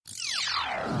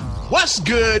What's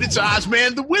good? It's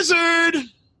Ozman the Wizard.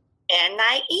 And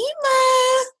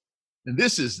Naima. And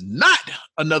this is not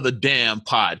another damn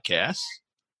podcast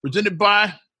presented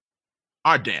by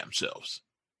our damn selves.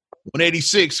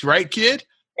 186, right, kid?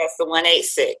 That's the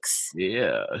 186.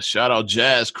 Yeah. Shout out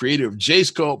Jazz, creator of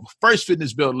J-Scope, first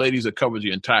fitness build, ladies, that covers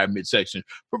the entire midsection,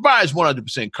 provides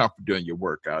 100% comfort during your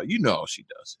workout. You know how she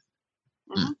does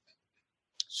it. Mm-hmm.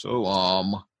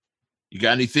 So, you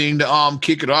got anything to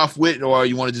kick it off with, or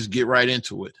you want to just get right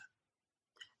into it?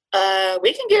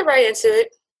 We can get right into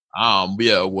it.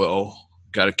 Yeah, well,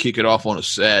 got to kick it off on a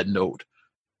sad note.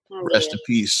 Rest in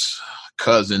peace,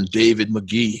 cousin David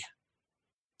McGee.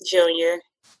 Junior.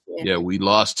 Yeah, we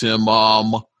lost him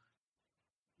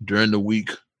during the week.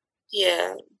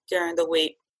 Yeah, during the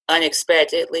week,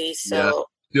 unexpectedly. So yeah,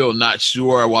 still not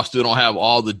sure. I still don't have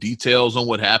all the details on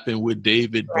what happened with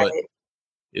David, right. But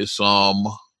it's a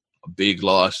big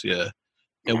loss. Yeah.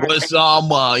 And what's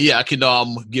I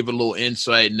can give a little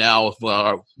insight now of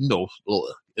a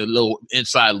little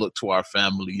inside look to our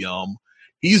family.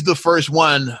 He's the first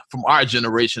one from our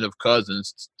generation of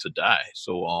cousins to die.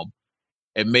 So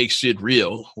it makes it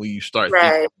real when you start thinking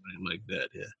about it like that.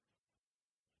 Yeah.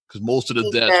 Because most of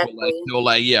the deaths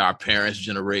were our parents'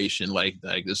 generation, like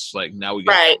this, like now we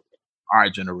got our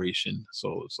generation.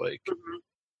 So it's like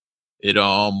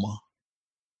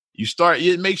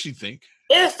it makes you think.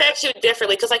 It affects you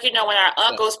differently because, when our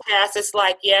uncles pass, it's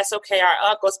like, yes, okay, our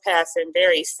uncles pass and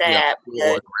very sad.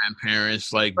 Yeah, or grandparents,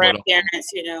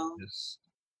 grandparents,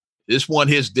 This one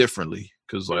hits differently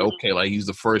because, he's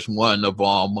the first one of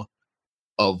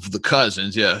the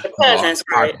cousins, the cousins,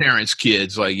 our parents'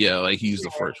 kids, he's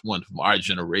the first one from our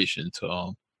generation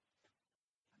to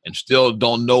and still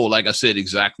don't know, like I said,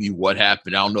 exactly what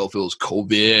happened. I don't know if it was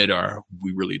COVID or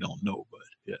we really don't know, but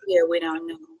yeah, we don't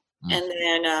know. And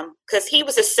then, because he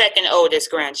was the second oldest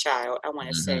grandchild, I want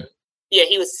to say. Yeah,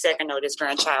 he was the second oldest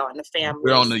grandchild in the family.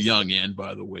 We're on the young end,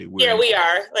 by the way. We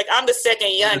are. I'm the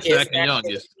second youngest. The second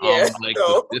youngest. Yeah,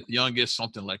 the fifth youngest,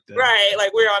 something like that.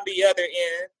 Right, we're on the other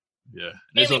end. Yeah, and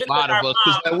there's a lot of us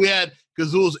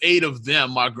because there was 8 of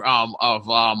them. My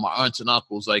aunts and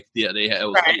uncles, they had 8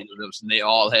 of them, and they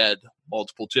all had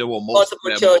multiple children. Multiple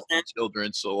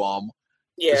children. So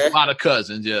there's a lot of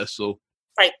cousins. Yeah, so.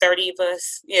 30 of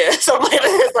us. Yeah, so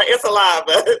it's a lot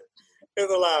of us.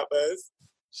 There's a lot of us.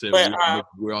 So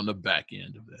we're on the back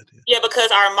end of that. Yeah,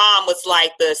 because our mom was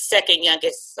the second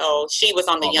youngest, so she was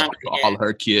on the younger end. All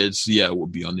her kids, will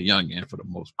be on the young end for the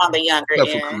most part. On the younger end.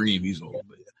 Except for Kareem, he's old.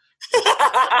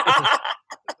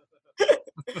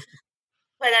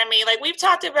 But we've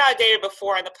talked about David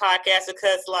before on the podcast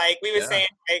because, we were saying,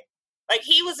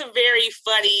 he was a very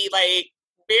funny,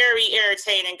 very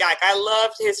irritating guy. I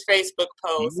loved his Facebook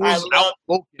posts.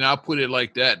 I'll put it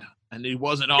like that. And he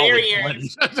wasn't always funny.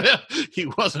 He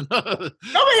wasn't. Some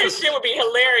of his shit would be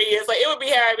hilarious. It would be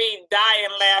having me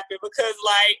dying laughing because,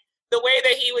 the way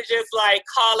that he would just,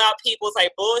 call out people's,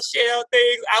 bullshit on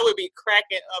things, I would be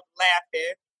cracking up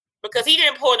laughing. Because he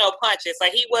didn't pull no punches.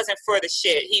 He wasn't for the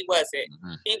shit. He wasn't.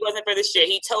 Mm-hmm. He wasn't for the shit.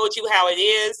 He told you how it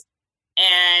is.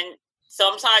 And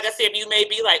sometimes, I said, you may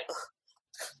be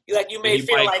you may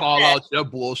feel like call out your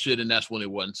bullshit, and that's when it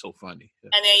wasn't so funny.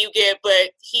 Yeah. And then but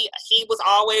he was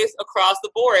always across the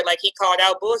board. He called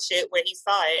out bullshit when he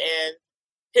saw it, and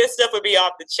his stuff would be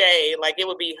off the chain. It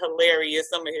would be hilarious,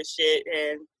 some of his shit.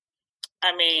 And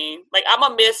I'm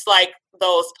gonna miss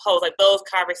those posts, those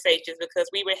conversations, because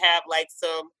we would have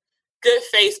some good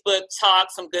Facebook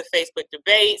talks, some good Facebook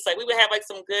debates. We would have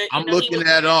some good. I'm looking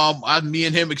at me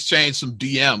and him exchange some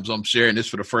DMs. I'm sharing this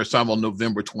for the first time on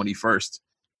November 21st.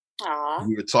 Aww.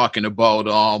 We were talking about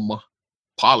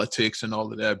politics and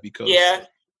all of that because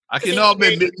I can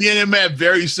admit me and him have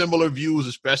very similar views,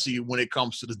 especially when it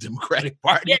comes to the Democratic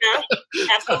Party. Yeah,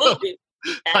 absolutely.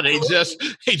 They just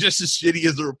as shitty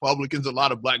as the Republicans. A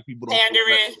lot of black people don't.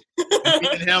 Pandering. Me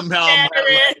and him,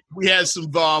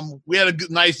 we had a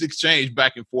good, nice exchange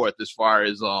back and forth as far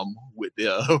as with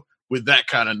that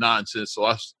kind of nonsense. So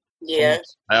I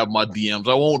have my DMs.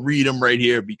 I won't read them right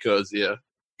here because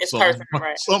it's perfect,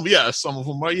 right? Some of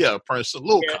them are a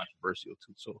little controversial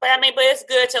too. So, but but it's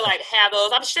good to have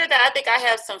those. I'm sure that I think I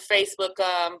have some Facebook.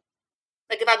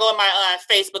 If I go in my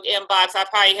Facebook inbox, I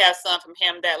probably have some from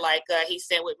him that he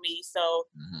sent with me. So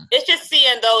it's just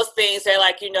seeing those things that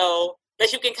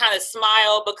that you can kind of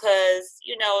smile because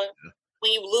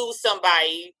when you lose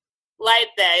somebody like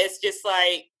that, it's just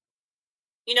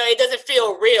it doesn't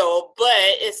feel real, but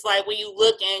it's when you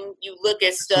look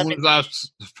at stuff. As soon as I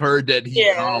heard that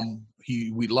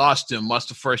we lost him, that's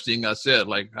the first thing I said.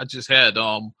 I just had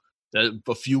That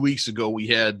a few weeks ago we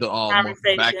had the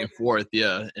back and forth,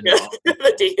 and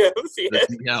the DMs,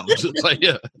 the DMs. It's like,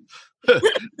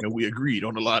 and we agreed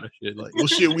on a lot of shit. Like, well,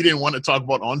 shit, we didn't want to talk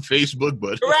about on Facebook,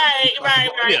 but right.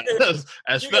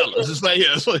 As fellas, it's like,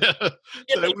 so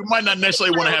we might not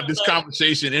necessarily want to have this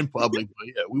conversation in public, but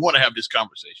we want to have this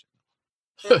conversation.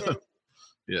 Mm-hmm.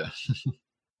 Yeah.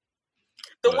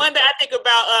 The one that I think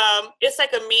about, it's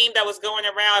like a meme that was going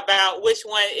around about which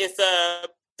one is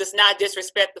does not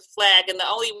disrespect the flag, and the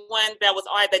only one that was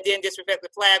on that didn't disrespect the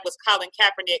flag was Colin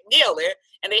Kaepernick kneeling,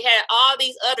 and they had all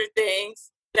these other things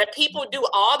that people do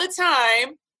all the time,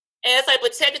 and it's like,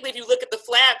 but technically, if you look at the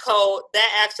flag code,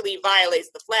 that actually violates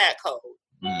the flag code.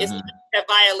 Mm-hmm. It's that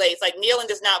violates, like, kneeling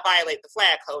does not violate the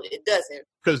flag code. It doesn't.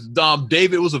 Because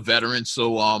David was a veteran,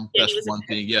 so that's one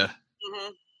thing. Yeah,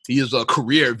 mm-hmm. He is a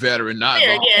career veteran, not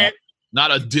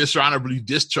a dishonorably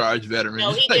discharged veteran.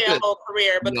 No, he did a whole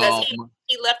career because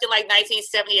he left in like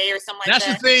 1978 or something like that.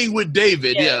 That's the thing with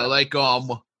David. Yeah, like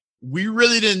we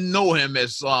really didn't know him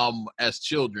as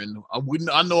children.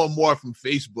 I know him more from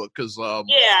Facebook because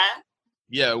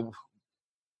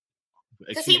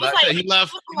because he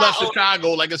left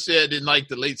Chicago, like I said, in like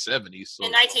the late 70s. So.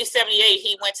 In 1978,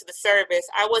 he went to the service.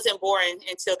 I wasn't born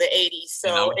until the 80s,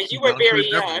 so and you were very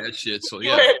young. That shit, so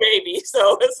you were a baby,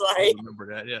 so it's like I remember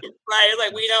that, yeah. Right, it's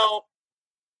like we don't,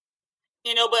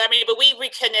 but we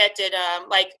reconnected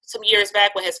like some years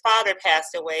back when his father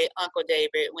passed away, Uncle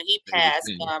David. When he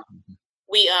passed,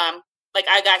 we like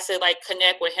I got to like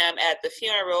connect with him at the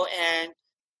funeral, and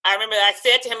I remember I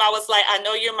said to him, I was like, I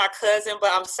know you're my cousin,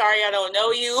 but I'm sorry I don't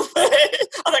know you. I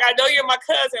was like, I know you're my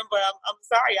cousin, but I'm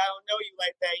sorry I don't know you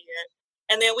like that yet.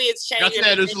 And then we exchanged.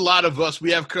 There's a lot of us.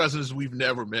 We have cousins we've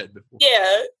never met before.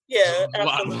 Yeah.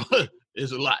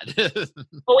 There's a lot.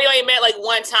 But we only met like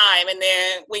one time, and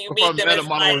then when you meet them, I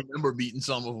don't remember meeting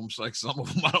some of them. So like some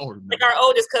of them I don't remember. Like our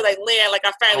oldest cousin, Lynn, like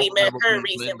I finally met her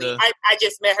recently. I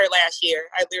just met her last year.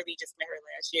 I literally just met her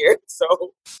last year.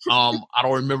 So I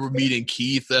don't remember meeting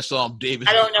Keith. That's David.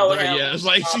 I don't know him. Yeah, it's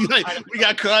like we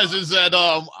got cousins that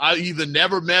I either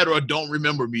never met or don't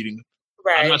remember meeting.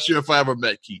 Right. I'm not sure if I ever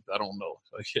met Keith. I don't know.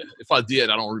 If I did,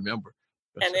 I don't remember.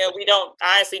 And then we don't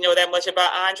honestly know that much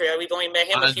about Andre. We've only met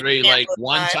him like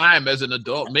one time as an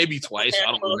adult, maybe twice.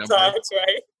 I don't remember. Times,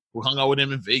 right? We hung out with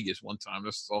him in Vegas one time.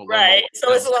 That's all. Right.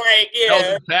 So it's like, That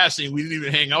was in passing. We didn't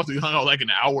even hang out. We hung out like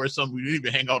an hour or something. We didn't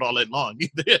even hang out all that long.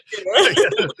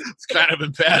 It's kind of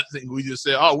in passing. We just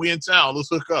said, "Oh, we in town. Let's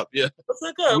hook up." Yeah. Let's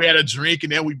hook up. We had a drink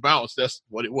and then we bounced. That's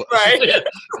what it was. Right.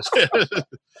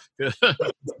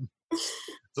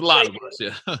 It's a lot of us.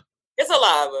 Yeah. It's a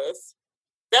lot of us.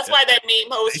 That's why that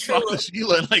meme holds true.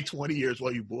 Sheila in like 20 years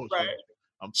while you bullshit. Right.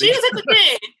 She was at the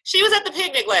thing. She was at the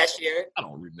picnic last year. I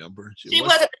don't remember. She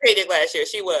was at the picnic last year.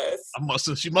 She was.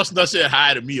 She must not say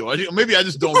hi to me, or maybe I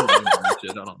just don't remember that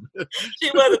shit. I don't know. She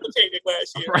was at the picnic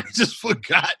last year. I just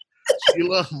forgot.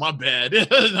 Sheila, my bad.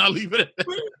 I'll leave it.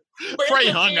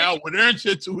 Probably hung out with her and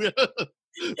shit too.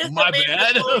 My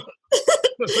bad.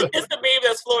 It's the meme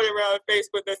that's floating around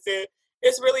Facebook that said,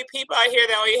 "It's really people out here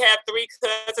that only have 3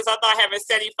 cousins. I thought having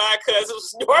 75 cousins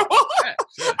was normal."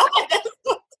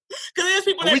 Because there's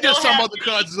people that we just talking about the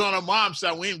cousins on our mom's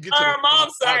side. We didn't get to our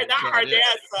mom's side, not our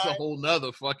dad's side. It's a whole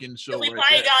nother fucking show. We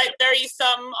probably got like 30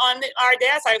 something on our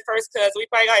dad's side first cousins. We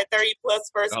probably got like 30 plus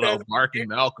first cousins. Mark and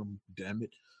Malcolm, damn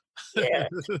it. Yeah,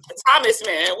 Thomas,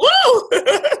 man, woo!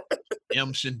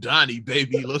 M. Shindani,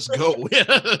 baby, let's go.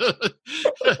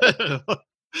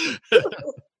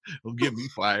 Don't get me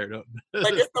fired up.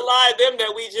 Like it's a lot of them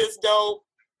that we just don't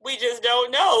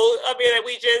know. I mean,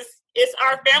 it's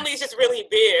our family is just really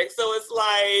big, so it's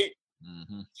like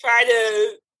try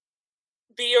to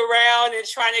be around and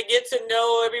trying to get to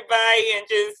know everybody, and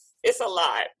it's a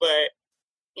lot. But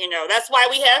that's why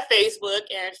we have Facebook,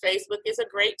 and Facebook is a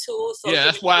great tool. So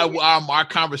that's why our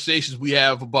conversations we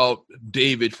have about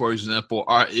David, for example,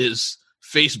 is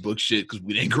Facebook shit because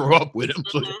we didn't grow up with him.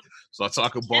 So I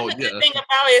talk about, and the good thing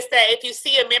about it is that if you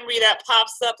see a memory that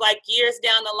pops up like years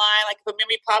down the line, like if a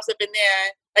memory pops up in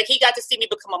there, like he got to see me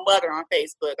become a mother on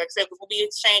Facebook. Like I said, we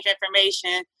exchange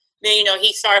information. Then,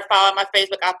 he started following my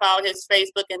Facebook. I followed his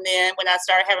Facebook. And then when I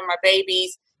started having my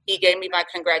babies, he gave me my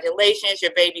congratulations.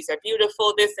 Your babies are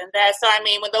beautiful, this and that. So, I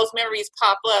mean, when those memories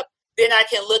pop up, then I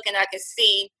can look and I can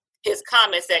see his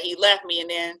comments that he left me. And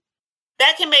then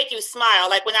that can make you smile.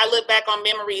 Like when I look back on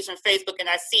memories from Facebook and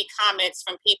I see comments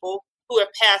from people who have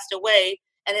passed away,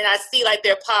 and then I see like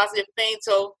their positive things.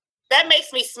 So that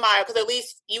makes me smile because at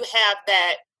least you have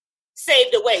that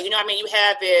saved away. You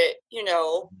have it,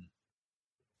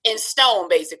 in stone,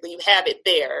 basically. You have it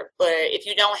there. But if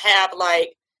you don't have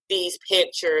like these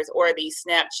pictures or these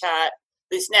Snapchat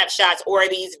these snapshots or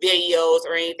these videos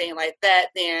or anything like that,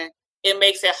 then it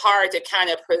makes it hard to kind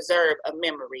of preserve a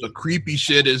memory. The creepy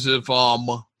shit is if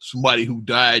somebody who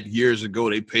died years ago,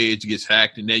 their page gets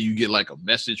hacked, and then you get like a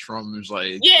message from them. It's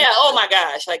like, yeah, oh my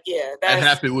gosh, like that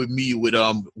happened with me with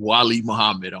Wali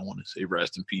Muhammad. I want to say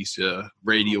rest in peace,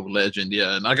 radio legend,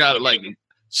 and I got it like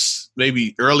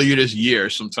maybe earlier this year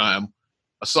sometime.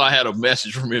 I saw I had a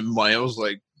message from him. I was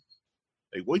like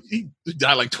what? He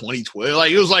died like 2012.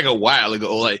 Like it was like a while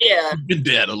ago. Like he's been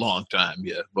dead a long time.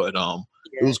 Yeah, but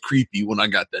it was creepy when I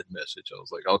got that message. I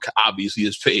was like, okay, obviously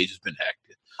his page has been hacked.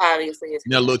 Obviously, it's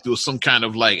and I looked. There was some kind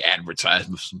of like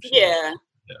advertisement, some shit. Yeah.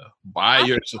 Buy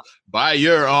your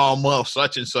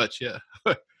such and such. Yeah.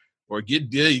 Or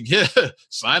get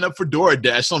sign up for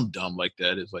DoorDash, something dumb like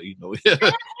that. It's like, I hate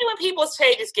when people's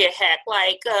pages get hacked.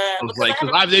 Like, I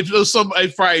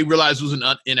probably realized it was an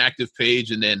inactive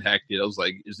page and then hacked it. I was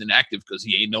like, it's inactive because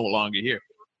he ain't no longer here.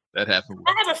 That happened.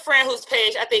 I have a friend whose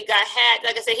page I think got hacked.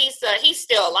 Like I said, he's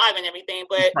still alive and everything,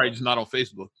 but he's probably just not on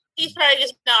Facebook. He's probably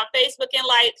just not on Facebook, and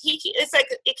like it's like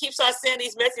it keeps on sending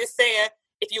these messages saying,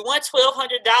 if you want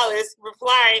 $1,200,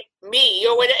 reply me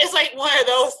or whatever. It's like one of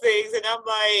those things, and I'm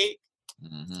like,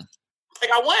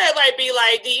 like I want to like be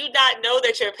like, do you not know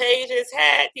that your page is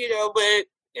hacked? But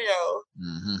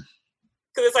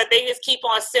because it's like they just keep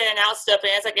on sending out stuff,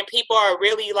 and it's like, and people are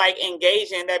really like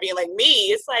engaging. They're being like,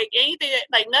 me. It's like anything,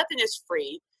 like nothing is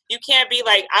free. You can't be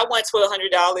like, I want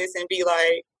 $1,200 and be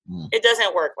like, it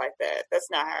doesn't work like that. That's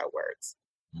not how it works.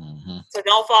 So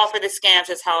don't fall for the scams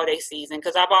this holiday season,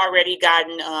 because I've already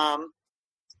gotten how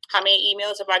many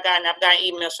emails have I gotten? I've gotten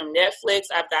emails from Netflix.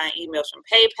 I've gotten emails from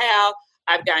PayPal.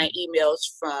 I've gotten emails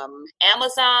from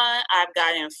Amazon. I've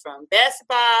gotten from Best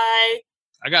Buy.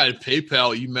 I got a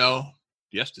PayPal email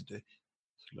yesterday.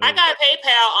 I got a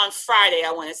PayPal on Friday,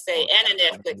 I want to say, and a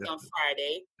Netflix on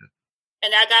Friday.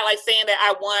 And I got like saying that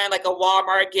I won like a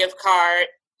Walmart gift card.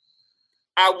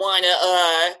 I won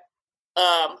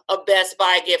a Best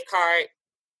Buy gift card.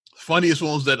 Funniest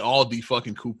one was that Aldi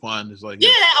fucking coupon. Is like,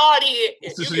 that Aldi.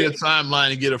 This is your timeline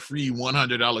to get a free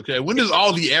 $100 credit. When does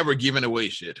Aldi ever giving away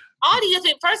shit? Aldi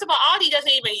doesn't. First of all, Aldi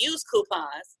doesn't even use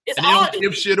coupons. It's and Aldi. They don't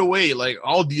give shit away. Like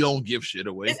Aldi don't give shit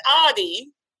away. It's Aldi.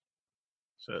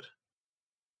 So,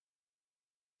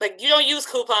 like you don't use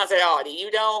coupons at Aldi.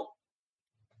 You don't.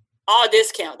 All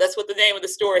discount. That's what the name of the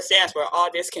store stands for.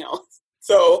 All discounts.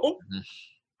 So.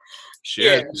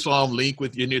 Share some link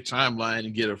with your new timeline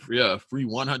and get a free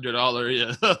 $100.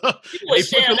 Yeah, they put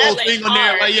the little thing on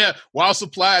there like, while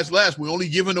supplies last, we're only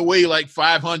giving away like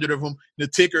 500 of them. The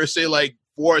ticker say like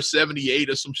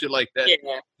 478 or some shit like that.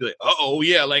 Yeah. Like,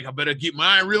 like I better get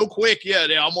mine real quick. Yeah,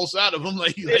 they're almost out of them.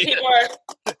 Like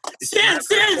send.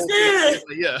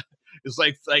 Yeah, it's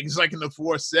like in the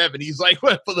 470s. Like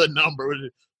what for the number?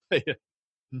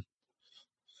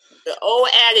 The old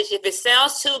adage, if it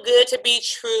sounds too good to be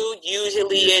true,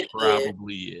 usually it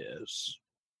probably is.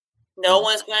 No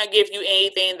one's going to give you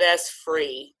anything that's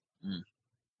free.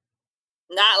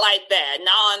 Not like that.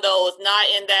 Not on those, not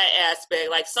in that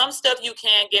aspect. Like some stuff you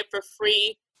can get for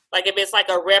free. Like if it's like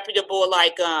a reputable,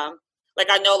 like I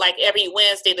know like every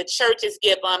Wednesday the churches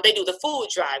give, they do the food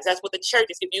drives. That's what the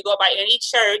churches, if you go by any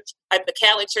church, like the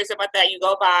Catholic church, about that, you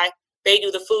go by, they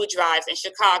do the food drives in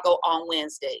Chicago on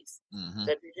Wednesdays.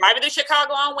 So if you're driving to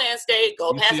Chicago on Wednesday,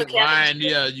 go past the Catholic church.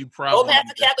 Yeah, you probably go past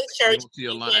the Catholic church. You see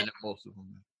a line at most of them.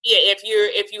 Yeah, if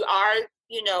you are,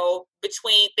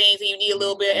 between things and you need a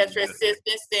little bit of extra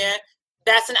assistance, then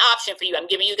that's an option for you. I'm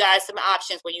giving you guys some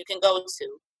options where you can go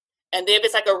to. And then if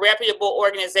it's like a reputable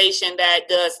organization that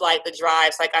does like the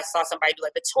drives, like I saw somebody do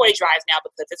like the toy drives now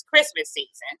because it's Christmas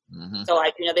season. So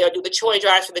like, they'll do the toy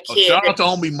drives for the kids. Shout out to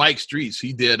homie Mike Streets.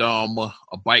 He did a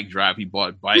bike drive. He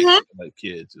bought bikes for like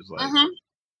kids. It's like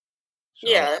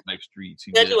Mike Streets.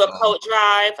 They'll do a coat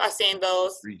drive. I seen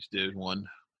those. Streets did one.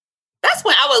 That's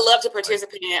what I would love to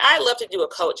participate in. I love to do a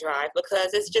coat drive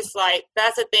because it's just like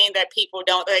that's a thing that people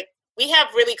don't like. We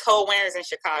have really cold winters in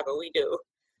Chicago. We do.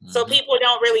 So people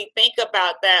don't really think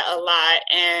about that a lot.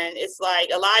 And it's like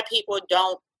a lot of people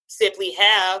don't simply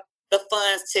have the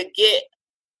funds to get.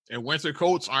 And winter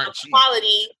coats aren't cheap.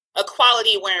 A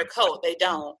quality winter coat. They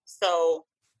don't. So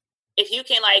if you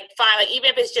can like find, like,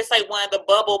 even if it's just like one of the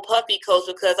bubble puffy coats,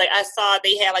 because like I saw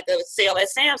they had like a sale at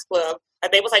Sam's Club.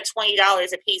 Like they was like $20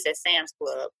 a piece at Sam's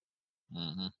Club.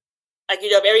 Like,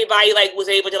 if everybody like was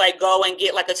able to like go and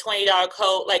get like a $20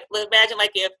 coat, like imagine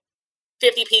like if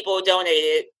 50 people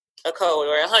donated a coat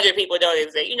or 100 people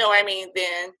donated it, what I mean?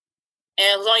 Then, and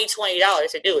it was only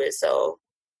 $20 to do it. So,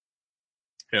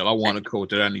 hell, I want a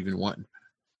coat that I didn't even want.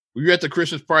 Were you at the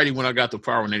Christmas party when I got the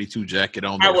Power 182 jacket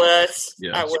on? I was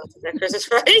at Christmas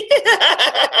party.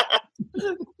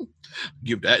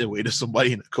 Give that away to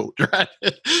somebody in the coat, right?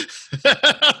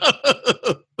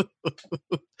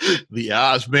 The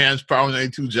Ozman's Power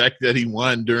 92 jacket that he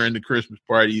won during the Christmas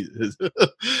party.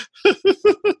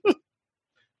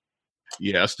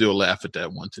 Yeah, I still laugh at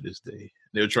that one to this day.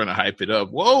 They were trying to hype it up.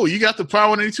 Whoa, you got the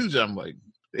Power 92 jacket. I'm like,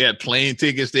 they had plane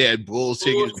tickets, they had Bulls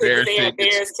tickets, Bears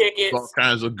tickets, all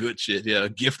kinds of good shit. Yeah,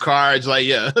 gift cards, like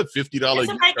 $50. Did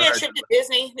somebody get a trip to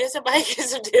Disney? Did somebody get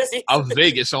some Disney? I was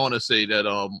Vegas. I want to say that.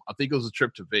 I think it was a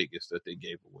trip to Vegas that they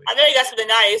gave away. I know you got something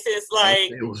nice. It's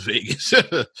like it was Vegas.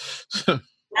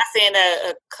 Not saying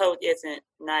that a coat isn't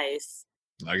nice.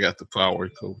 I got the Power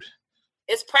coat.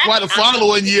 It's practical. Well, the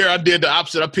following year, I did the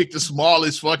opposite. I picked the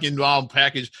smallest fucking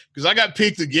package because I got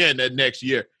picked again that next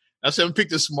year. I said I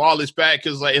picked the smallest pack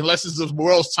because, like, unless it's the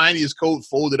world's tiniest coat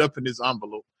folded up in this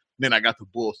envelope, then I got the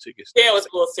Bulls tickets. Yeah, it was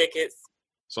Bulls tickets.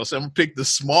 So I said I'm gonna pick the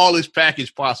smallest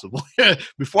package possible.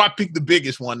 Before I picked the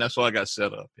biggest one, that's why I got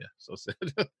set up. Yeah. So I said,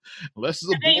 unless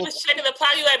it's a Bulls. You was checking the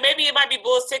pocket, like maybe it might be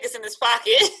Bulls tickets in this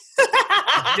pocket.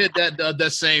 I did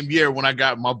that same year when I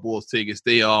got my Bulls tickets.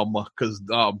 They because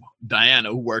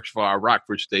Diana, who works for our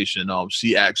Rockford station,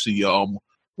 she actually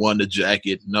won the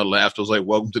jacket. And I laughed. I was like,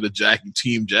 "Welcome to the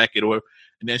team jacket," or.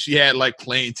 And then she had like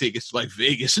plane tickets to like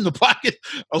Vegas in the pocket.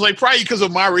 I was like, probably because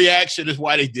of my reaction is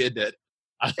why they did that.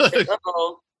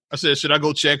 I said, should I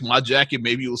go check my jacket?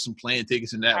 Maybe it was some plane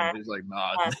tickets in that one. He's like,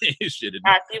 nah, shit. You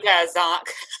got a zonk.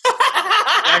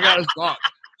 I got a zonk.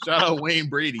 Shout out Wayne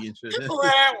Brady and shit.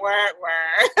 Word.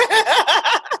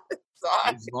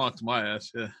 Zonked my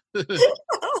ass, yeah.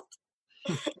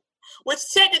 Which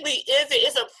technically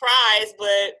is a prize,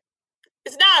 but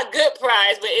it's not a good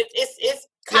prize, but it's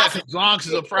yeah, because Zonks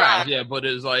is a prize, yeah, but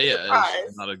it's like,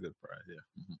 it's not a good prize, yeah.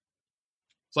 Mm-hmm.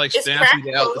 It's like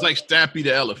Stampy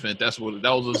the elephant. That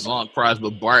was a Zonk prize,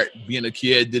 but Bart, being a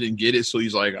kid, didn't get it, so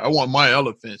he's like, I want my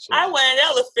elephant. So I want an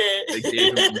elephant. They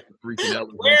gave him the freaking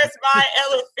elephant. Where's my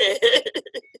elephant?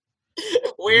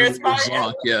 Where's my Zonk?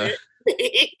 Elephant? Yeah.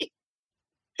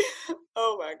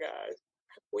 Oh my gosh.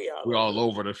 We're all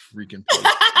over the freaking place.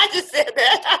 I just said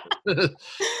that.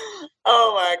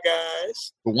 Oh my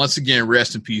gosh. But once again,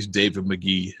 rest in peace, David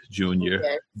McGee Jr.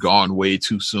 Yes. Gone way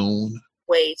too soon.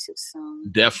 Way too soon.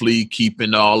 Definitely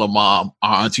keeping all of our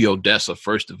Auntie Odessa,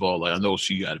 first of all. Like, I know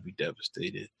she got to be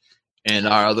devastated. And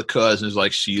our other cousins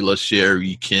like Sheila,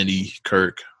 Sherry, Kenny,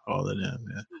 Kirk, all of them.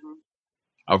 Yeah. Mm-hmm.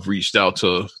 I've reached out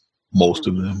to most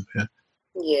of them. Yeah.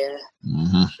 Yeah.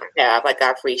 Mm-hmm. Yeah,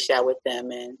 I've reached out with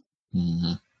them and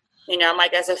mm-hmm. You know, I'm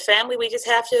like, as a family, we just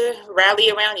have to rally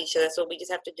around each other. That's what we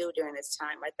just have to do during this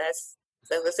time. Like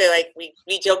so let's say, like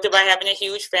we joked about having a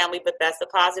huge family, but that's the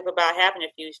positive about having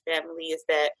a huge family is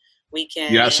that we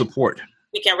can support.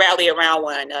 We can rally around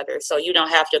one another, so you don't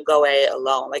have to go at it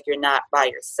alone. Like you're not by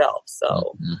yourself,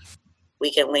 so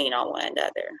we can lean on one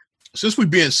another. Since we're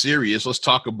being serious, let's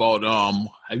talk about.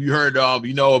 Have you heard of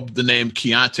the name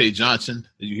Keontae Johnson?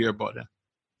 Did you hear about that?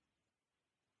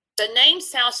 The name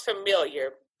sounds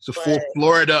familiar. It's a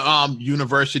Florida,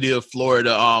 University of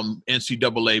Florida,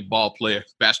 NCAA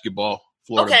basketball.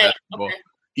 Florida basketball. Okay.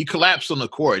 He collapsed on the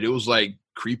court. It was like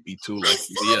creepy too. Like,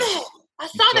 I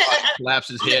saw that. Collapsed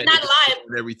his head. Not live.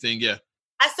 And everything. Yeah.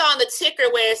 I saw on the ticker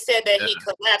where it said that he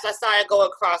collapsed. I saw it go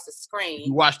across the screen.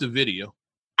 You watched the video?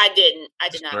 I didn't. I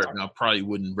did not. I probably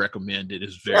wouldn't recommend it.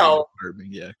 It's very disturbing.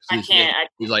 Yeah. I can't.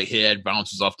 His like head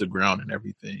bounces off the ground and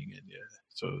everything, and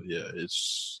so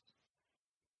it's.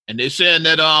 And they're saying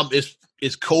that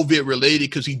it's COVID related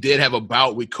because he did have a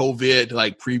bout with COVID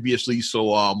like previously,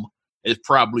 so it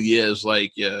probably is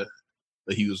like that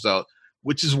he was out.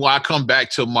 Which is why I come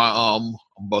back to my I'm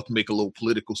about to make a little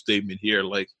political statement here,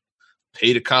 like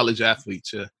pay the college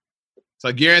athletes. Yeah. So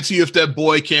I guarantee you, if that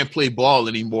boy can't play ball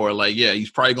anymore, like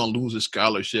he's probably gonna lose his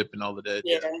scholarship and all of that.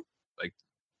 Yeah. Like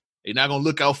they're not gonna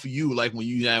look out for you. Like when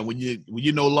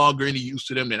you're no longer any use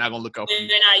to them, they're not gonna look out for you.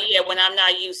 When I'm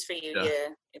not used for you,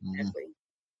 exactly.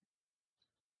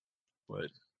 But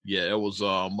it was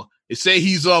it say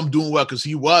he's doing well because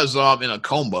he was in a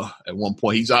coma at one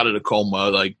point. He's out of the coma,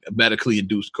 like a medically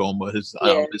induced coma. His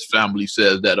family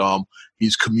says that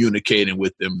he's communicating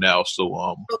with them now. So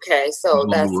okay, so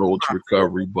that's on the road to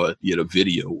recovery. But the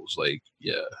video was like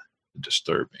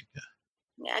disturbing.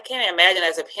 Yeah, I can't imagine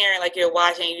as a parent, like you're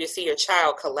watching, you see your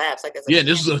child collapse. Like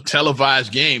this is a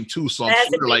televised game too, so I'm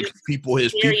sure like his people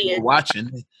are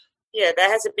watching. Yeah, that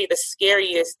has to be the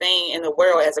scariest thing in the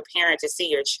world as a parent to see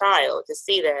your child, to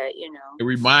see that, It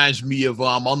reminds me of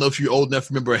I don't know if you're old enough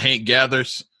to remember Hank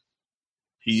Gathers.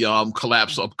 He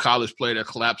collapsed, a college player that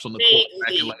collapsed on the court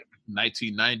back in like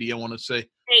 1990, I want to say.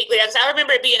 I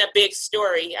remember it being a big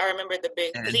story. I remember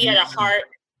because he had a heart.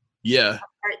 Yeah.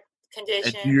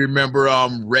 condition. And do you remember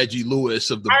Reggie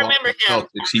Lewis of the Boston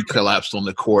Celtics? He collapsed on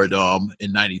the court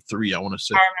in '93. I want to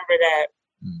say. I remember that.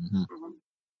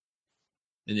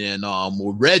 And then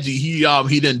with Reggie,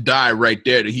 he didn't die right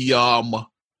there. He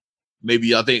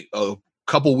maybe I think a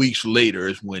couple weeks later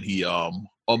is when he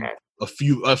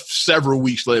several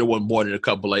weeks later, one more than a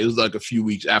couple. Like it was like a few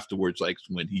weeks afterwards, like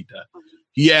when he died.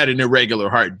 He had an irregular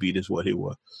heartbeat, is what he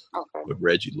was. Okay. With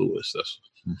Reggie Lewis,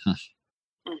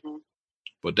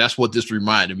 But that's what this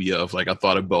reminded me of. Like I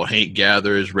thought about Hank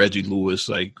Gathers, Reggie Lewis,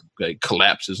 like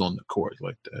collapses on the court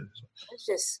like that. It's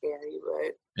just scary,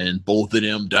 but. And both of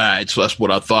them died, so that's what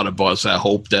I thought about. So I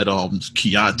hope that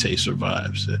Keontae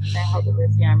survives. I hope that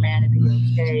this young man will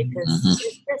be okay because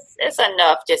it's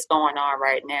enough just going on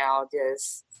right now.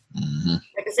 Just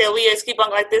like I said, we just keep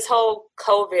on like this whole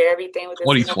COVID, everything with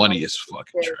 2020 is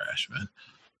fucking trash, man.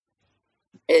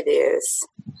 It is.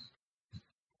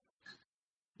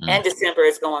 And December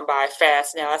is going by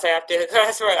fast now. That's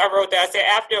what I wrote that. I said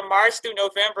after March through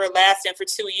November lasting for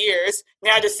 2 years,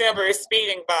 now December is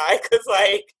speeding by because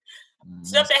like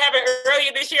stuff that happened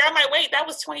earlier this year, I'm like, wait, that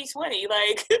was 2020.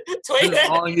 Like 2020. The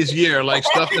longest year, like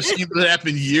stuff that seemed to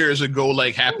happen years ago,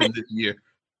 like happened this year.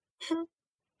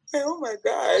 Oh my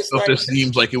gosh! Stuff that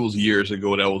seems like it was years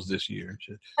ago, that was this year.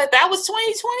 Like that was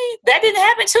 2020. That didn't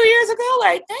happen 2 years ago.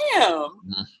 Like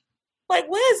damn. Like,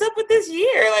 what is up with this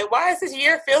year? Like, why does this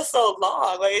year feel so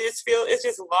long? Like, it's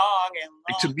just long and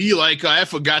long. To me, like, I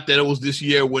forgot that it was this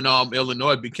year when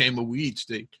Illinois became a weed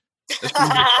state. That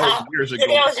was years ago.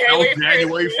 That was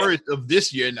January 1st of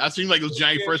this year. And I seemed like it was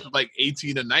January 1st of like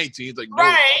 18 or 19. It's like,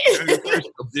 no, January 1st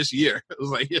of this year. It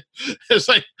was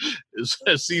like,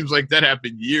 it seems like that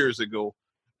happened years ago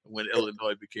when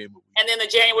Illinois became a weed. And then the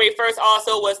January 1st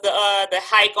also was the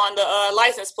hike on the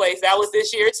license plates. That was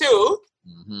this year too.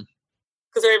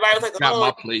 Because everybody was like, got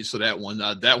my plate, so that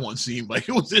one seemed like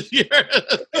it was this year.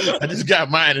 I just got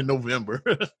mine in November.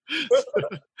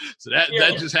 So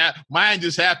that just happened. Mine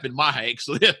just happened, my hike.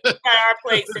 So yeah. We got our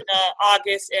plates in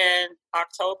August and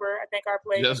October, I think our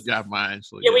plates. Just got mine.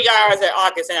 So yeah, we got ours in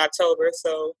August and October.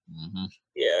 So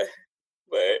yeah.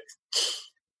 But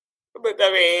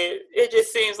I mean, it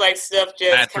just seems like stuff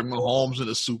just. Patrick Mahomes in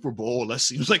the Super Bowl. That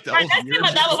seems like that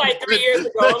was like 3 years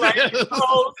ago. Like,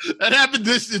 that happened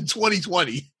this in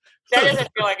 2020. That doesn't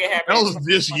feel like it happened. That was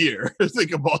this year.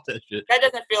 Think about that shit. That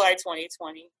doesn't feel like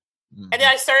 2020. And then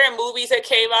like certain movies that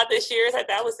came out this year, it's like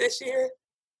that was this year.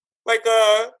 Like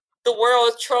the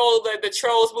World Troll, the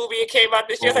Trolls movie, it came out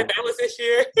this year. It's like that was this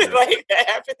year. Yeah. Like that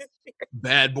happened this year.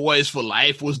 Bad Boys for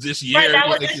Life was this year. Right, that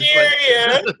was this year.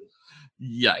 Yeah.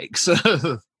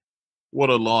 Yikes. What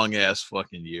a long ass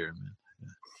fucking year, man.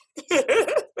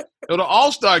 The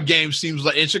All-Star game seems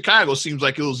like in Chicago seems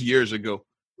like it was years ago.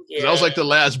 Yeah. That was like the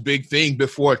last big thing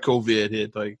before COVID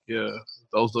hit. Like, yeah,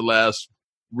 that was the last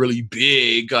really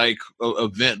big like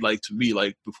event, like to me,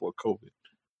 like before COVID.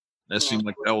 That seemed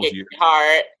like that was years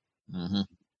hard.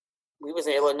 We was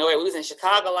in Illinois, we was in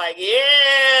Chicago, like,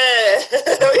 yeah.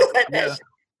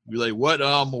 You're like,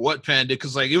 what pandemic?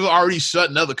 Because like it was already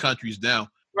shutting other countries down.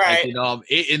 Right. Like,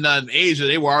 in Asia,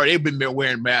 they've been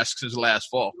wearing masks since last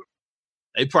fall.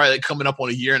 They probably like coming up on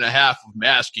a year and a half of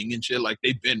masking and shit. Like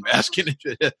they've been masking and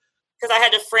shit. Because I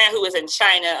had a friend who was in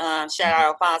China. Shout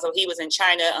out Alfonso. He was in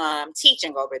China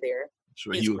teaching over there.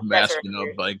 So he was masking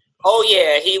up like. Oh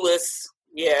yeah, he was.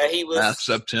 Yeah, he was. Last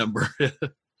September.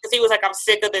 Because he was like, I'm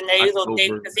sick of the nasal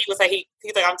thing. Because he was like,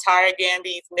 he's like, I'm tired of getting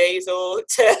these nasal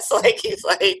tests. Like he's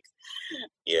like,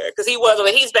 yeah, because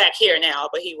he's back here now,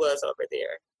 but he was over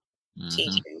there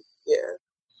teaching. Yeah,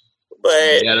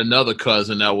 but he had another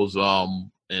cousin that was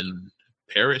in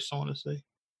Paris, I want to say.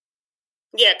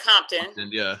 Yeah, Compton.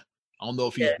 And yeah, I don't know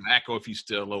if he's back or if he's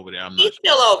still over there. He's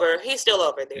still over. He's still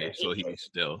over there. Yeah,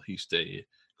 so he stayed.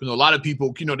 Because a lot of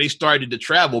people, they started the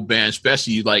travel ban,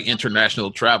 especially like international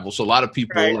travel. So a lot of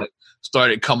people like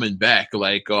started coming back,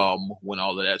 like when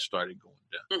all of that started going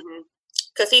down.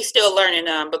 Because he's still learning,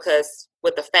 because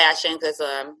with the fashion, because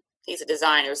he's a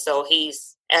designer, so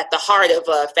he's at the heart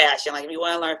of fashion. Like if you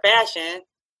want to learn fashion,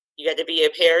 you got to be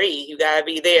a Paris. You got to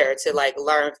be there to like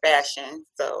learn fashion.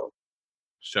 So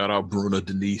shout out Bruna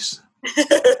Denise.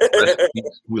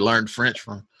 We learned French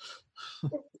from.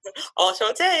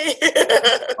 Enchanté.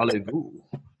 Allez-vous.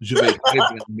 Je vais très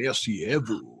bien. Merci à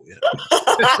vous.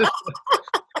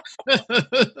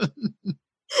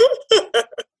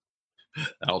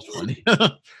 That was funny.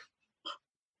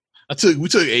 We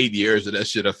took 8 years of that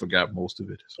shit. I forgot most of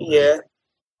it. So, yeah.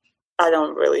 I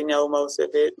don't really know most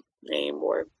of it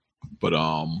anymore. But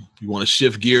you want to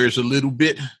shift gears a little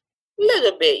bit? A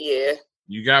little bit, yeah.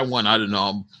 You got one. I don't know.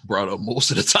 I brought up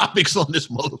most of the topics on this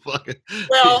motherfucker.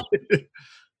 Well,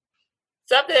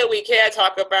 something that we can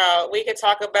talk about. We can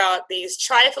talk about these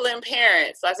trifling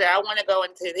parents. I said I want to go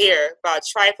into here about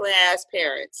trifling ass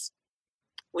parents.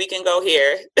 We can go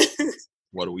here.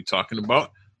 What are we talking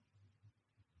about?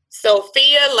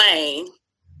 Sophia Lane.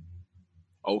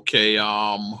 Okay,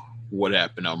 what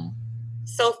happened?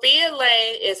 Sophia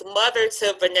Lane is mother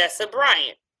to Vanessa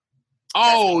Bryant.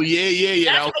 Oh,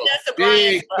 yeah. That's Vanessa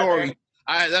Bryant's story.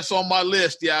 That's on my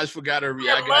list. Yeah, I just forgot her.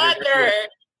 Her mother,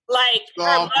 like her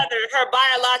mother, her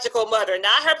biological mother,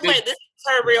 not her play. This is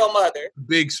her real mother.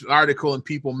 Big article in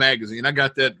People magazine. I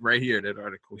got that right here. That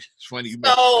article. It's funny.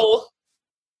 So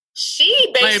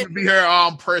she basically claimed to be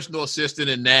her personal assistant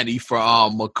and nanny for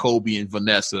Kobe and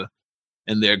Vanessa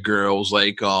and their girls.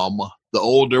 Like the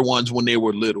older ones when they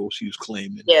were little. She was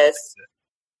claiming. Yes.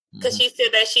 Because she said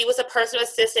that she was a personal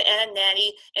assistant and a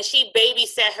nanny, and she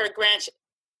babysat her grandchildren.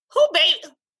 Who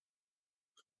baby?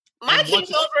 My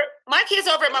kids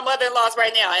over at my mother-in-law's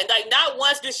right now, and like not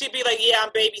once do she be like, "Yeah, I'm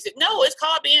babysitting." No, it's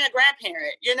called being a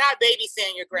grandparent. You're not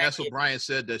babysitting your grandparent. That's what Brian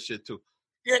said that shit too.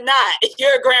 You're not.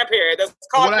 You're a grandparent. That's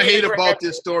called. What I hate about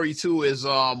this story too is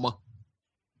I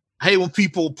hate when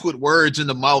people put words in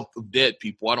the mouth of dead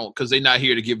people. I don't, because they're not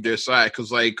here to give their side.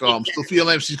 Because like Sophia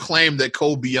Lane, she claimed that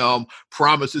Kobe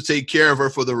promised to take care of her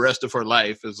for the rest of her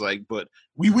life. It's like, but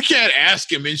we can't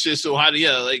ask him and shit. So how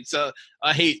do so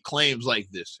I hate claims like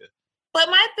this. But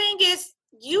my thing is,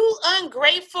 you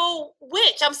ungrateful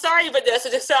witch. I'm sorry,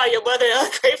 Vanessa, to tell your mother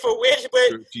ungrateful witch,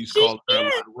 but she's called her a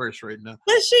lot worse right now.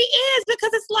 But she is,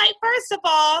 because it's like, first of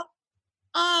all,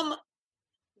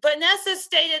 Vanessa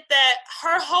stated that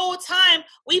her whole time,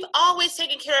 we've always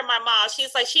taken care of my mom.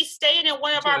 She's like, she's staying in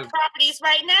one of our properties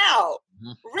right now,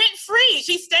 rent free.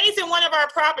 She stays in one of our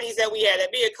properties that we had,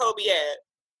 that me and Kobe had.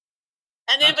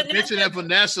 And then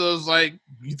Vanessa is like,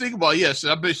 you think about, yes,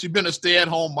 I bet she's been a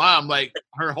stay-at-home mom like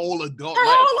her whole adult life.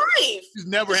 Whole life. She's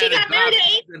never had a job.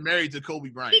 She's been married to Kobe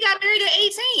Bryant. She got married at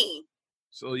 18.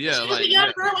 So yeah, she was a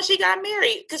young girl when she got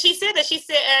married, because she said,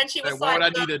 and she was why would I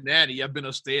need a nanny? I've been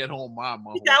a stay-at-home mom.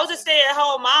 I was a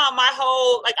stay-at-home mom. I've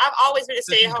always been a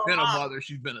stay-at-home mom. She's been a mother.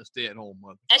 She's been a stay-at-home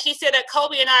mother. And she said that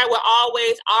Kobe and I were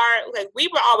always we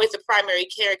were always the primary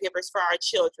caregivers for our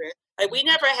children. Like we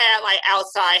never had like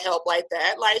outside help like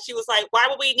that. Like she was like, why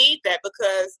would we need that?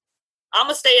 Because I'm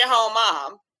a stay-at-home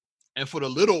mom. And for the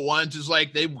little ones, it's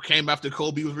like they came after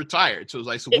Kobe was retired. So it's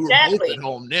like, so we were both at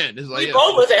home then. It's like, we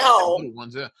both was at home. Little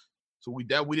ones, yeah. So we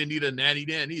didn't need a nanny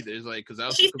then either. It's like, because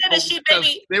they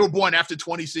were born after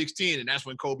 2016, and that's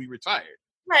when Kobe retired.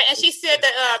 Right, and she said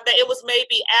that it was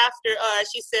maybe after.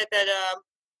 She said that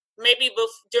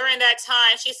during that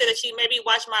time, she said that she maybe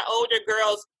watched my older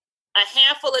girls a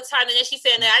handful of times, and then she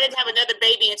said that I didn't have another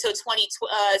baby until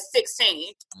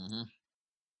 2016. Mm-hmm.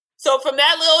 So from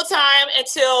that little time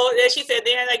until she said,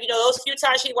 then like those few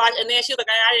times she watched, and then she was like,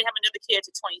 I didn't have another kid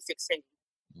until 2016.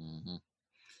 Mm-hmm.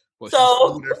 Well,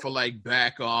 so she's for like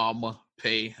back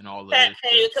pay and all that.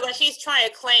 Pay, because like, she's trying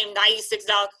to claim $96.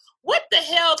 What the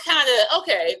hell kind of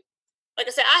okay? Like I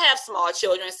said, I have small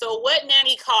children, so what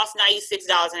nanny costs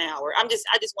 $96 an hour? I just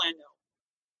want to know.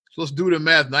 So let's do the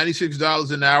math.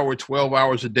 $96 an hour, 12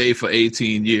 hours a day for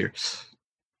 18 years.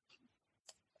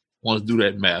 Want to do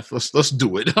that math? Let's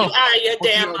do it. You out of your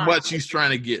damn mind. How much she's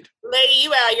trying to get, lady?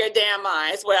 You out of your damn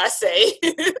mind is what I say.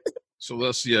 So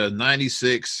let's see,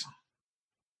 96.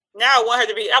 Now I want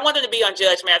them to be on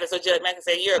Judge Mathis, so Judge Mathis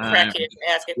say you're a crackhead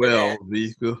asking for that.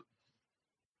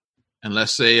 And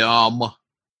let's say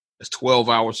it's 12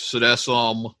 hours, so that's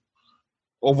over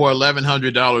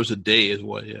 $1,100 a day is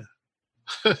what, yeah.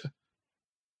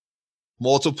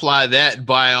 Multiply that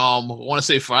by I want to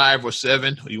say 5 or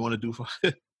 7. Or you want to do 5?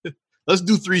 Let's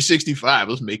do 365.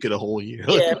 Let's make it a whole year.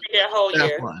 Yeah, make it a whole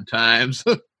year. Fun times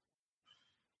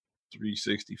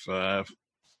 365.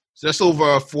 So that's over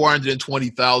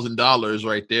 $420,000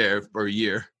 right there per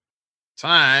year.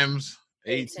 Times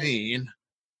 18.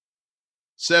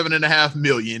 $7.5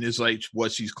 million is like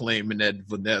what she's claiming that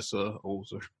Vanessa owes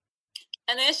her.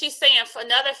 And then she's saying for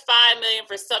another $5 million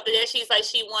for something. Then she's like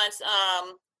she wants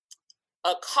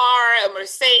a car, a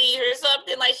Mercedes or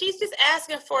something. Like she's just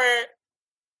asking for.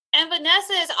 And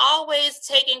Vanessa is always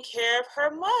taking care of her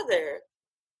mother.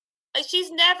 Like she's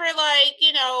never like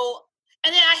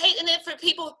And then I hate, and then for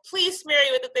people, please smear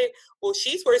you with the thing. Well,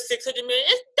 she's worth $600 million.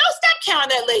 Don't stop counting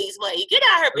that lady's money. Get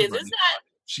out of her business.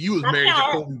 She was married to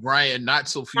Kobe Bryant, not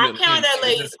Sophia. Stop counting that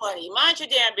lady's money. Mind your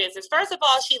damn business. First of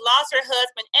all, she lost her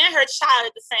husband and her child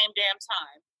at the same damn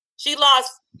time. She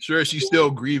lost. Sure, she's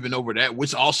still grieving over that,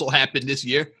 which also happened this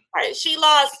year. Right. She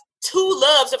lost 2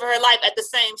 loves of her life at the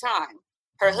same time.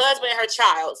 Her husband and her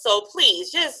child. So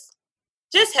please, just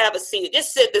have a seat.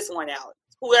 Just sit this one out.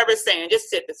 whoever's saying, just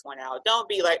sit this one out. Don't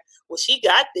be like, well, she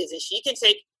got this and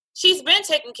she's been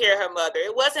taking care of her mother.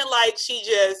 It wasn't like she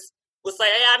just was like,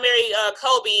 hey, I married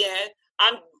Kobe and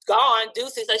I'm gone,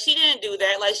 deuces. Like, she didn't do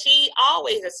that. Like, she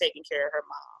always has taken care of her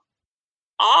mom.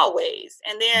 Always.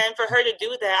 And then for her to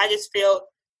do that, I just feel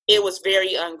it was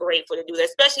very ungrateful to do that,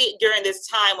 especially during this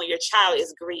time when your child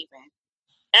is grieving.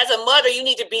 As a mother, you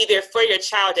need to be there for your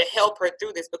child to help her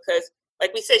through this because,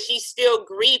 like we said, she's still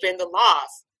grieving the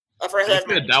loss of her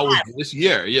husband. That was this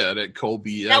year, that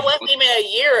Kobe. That wasn't even a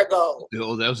year ago.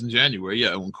 That was in January,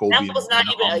 when Kobe. That was not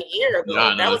even a year ago.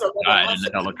 That was 11 months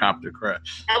ago. Helicopter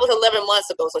crash. That was 11 months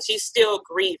ago, so she's still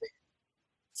grieving.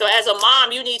 So as a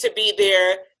mom, you need to be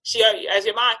there. As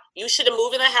your mom, you should have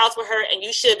moved in the house with her, and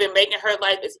you should have been making her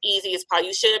life as easy as possible.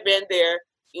 You should have been there,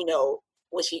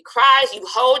 when she cries, you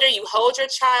hold her, you hold your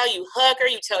child, you hug her,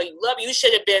 you tell her you love her. You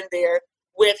should have been there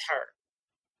with her,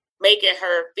 making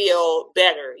her feel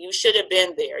better. You should have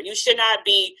been there. You should not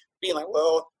be being like,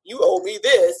 well, you owe me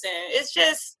this. And it's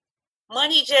just,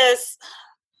 money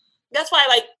that's why I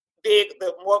like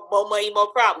the more money,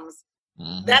 more problems.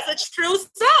 Mm-hmm. That's a true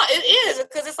song. It is,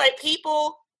 because it's like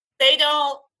people, they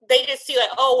just see like,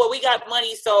 oh, well, we got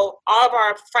money, so all of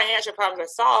our financial problems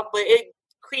are solved, but it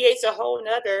creates a whole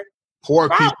nother Poor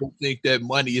people think that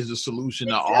money is a solution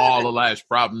to all of life's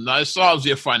problems. Now, it solves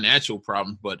your financial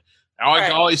problems, but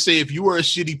I always say if you were a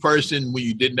shitty person when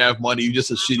you didn't have money, you're just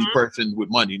a shitty person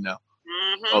with money now.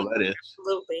 Mm-hmm. Oh, that is.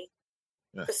 Absolutely.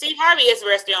 Because Steve Harvey is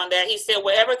resting on that. He said,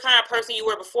 whatever kind of person you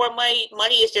were before money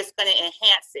is just going to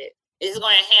enhance it. It's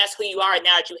going to enhance who you are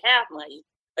now that you have money.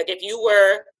 Like if you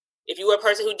were a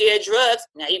person who did drugs,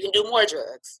 now you can do more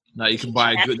drugs. Now you can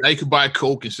buy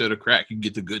Coke instead of crack. You can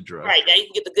get the good drugs. Right, now you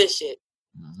can get the good shit.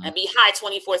 Mm-hmm. And be high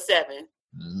 24/7.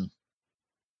 Mm-hmm.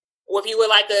 Or if you were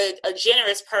like a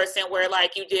generous person where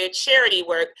like you did charity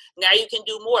work, now you can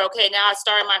do more. Okay, now I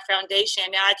started my foundation.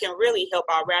 Now I can really help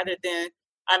out rather than,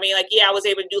 I was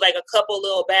able to do like a couple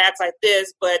little bags like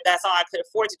this, but that's all I could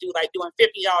afford to do, like doing $50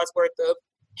 worth of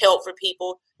help for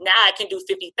people. Now I can do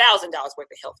 $50,000 worth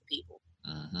of help for people.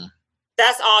 Mm-hmm.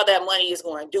 That's all that money is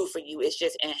going to do for you. It's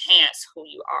just enhance who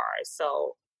you are.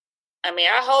 So, I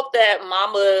hope that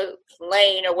Mama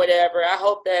Lane or whatever, I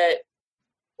hope that,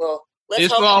 well,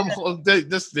 let's hope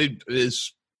this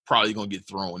is probably going to get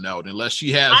thrown out unless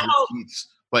she has receipts,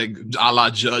 like a la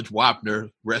Judge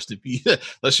Wapner, rest in peace.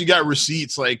 Unless she got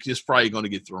receipts, like it's probably going to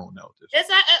get thrown out.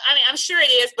 I'm sure it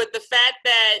is, but the fact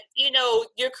that,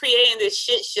 you're creating this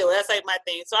shit show, that's like my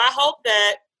thing. So I hope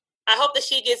that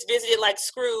she gets visited like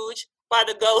Scrooge by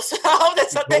the ghost. I hope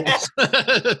that something happens.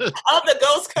 I hope the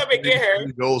ghosts come and get her.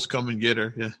 The ghosts come and get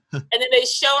her, yeah. And then they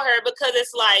show her, because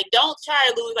it's like, don't try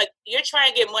to lose. Like, you're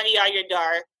trying to get money out of your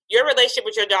daughter. Your relationship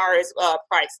with your daughter is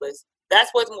priceless. That's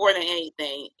what's more than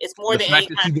anything. It's more than anything.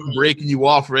 The fact that she's been breaking you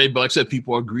off, right? But like I said,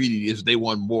 people are greedy. If they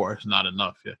want more, it's not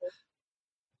enough. Yeah.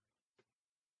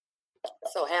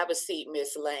 So have a seat,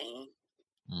 Miss Lane.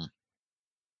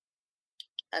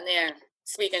 And then,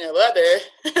 speaking of other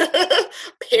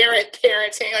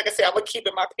parenting, like I said, I'm going to keep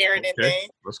it my parenting thing.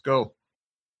 Let's go.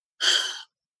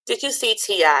 Did you see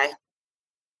T.I.?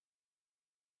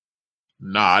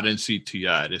 No, I didn't see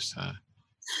T.I. this time.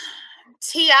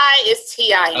 T.I. is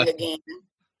T.I.ing again.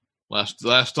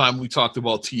 Last time we talked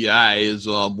about T.I. is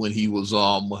when he was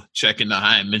checking the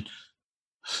hymen.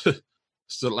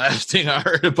 It's the last thing I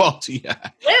heard about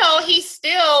T.I. Well, he's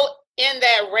still in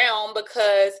that realm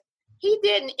because he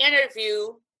did an interview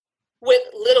with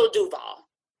Little Duval.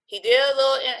 He did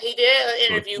an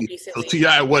interview recently. So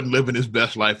T.I. wasn't living his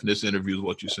best life in this interview, is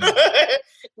what you're saying?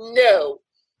 No.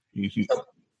 He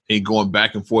ain't going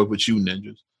back and forth with you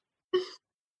ninjas.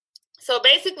 So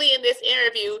basically in this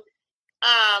interview,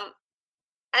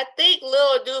 I think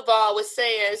Little Duval was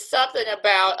saying something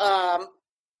about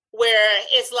where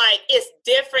it's like, it's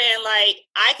different. Like,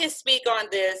 I can speak on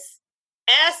this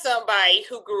as somebody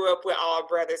who grew up with all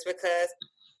brothers, because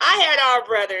I had all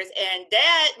brothers and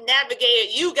Dad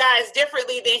navigated you guys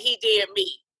differently than he did me.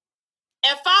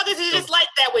 And fathers is just like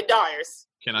that with daughters.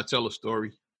 Can I tell a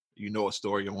story? You know a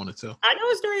story I want to tell? I know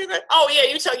a story. Oh,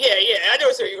 yeah, you tell. Yeah, I know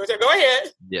a story you're going to tell. Go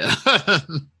ahead. Yeah.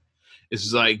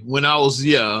 It's like when I was,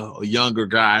 a younger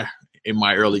guy in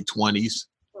my early 20s.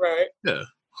 Right. Yeah.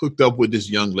 Hooked up with this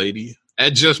young lady. I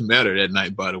just met her that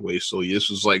night, by the way. So this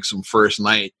was like some first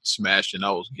night smashing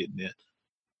I was getting in.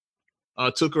 I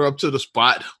took her up to the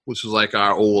spot, which was like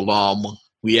our old,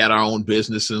 we had our own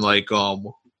business and like,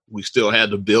 we still had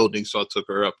the building. So I took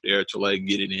her up there to like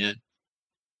get it in.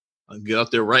 I get up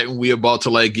there right when we about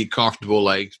to like get comfortable,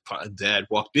 like Dad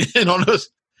walked in on us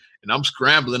And I'm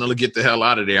scrambling to get the hell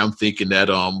out of there. I'm thinking that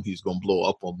he's gonna blow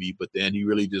up on me, but then he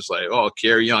really just like, oh,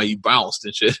 carry on. He bounced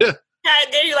and shit. Kind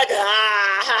of gave you like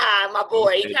my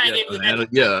boy. He kind of gave you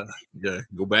that. Yeah.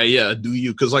 Go back. Yeah, do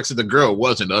you? Because like I said, the girl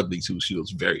wasn't ugly too. She was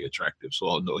very attractive.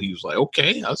 So no, he was like,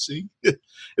 okay, I see. It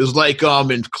was like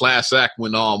in Class Act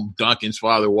when Duncan's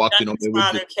father walked in on there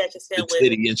with the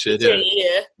titty and shit.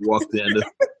 Yeah. Walked in.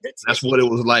 That's what it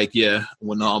was like. Yeah,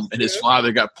 when and his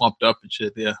father got pumped up and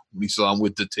shit. Yeah, when he saw him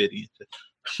with the titty and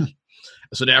shit.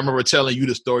 So then I remember telling you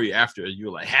the story after. You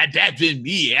were like, had that been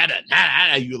me,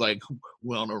 you like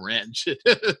went on a rant and shit.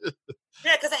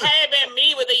 Yeah, because it had been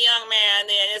me with a young man,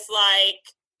 then it's like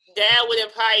Dad would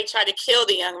have probably tried to kill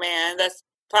the young man. That's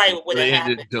probably what would have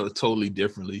happened. Totally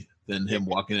differently than him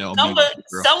walking out.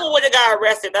 Someone would have got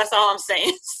arrested. That's all I'm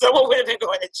saying. Someone would have been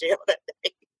going to jail that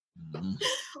day. Mm-hmm.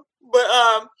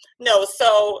 But no.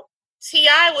 So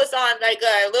T.I. was on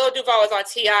Lil Duval was on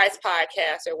T.I.'s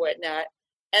podcast or whatnot.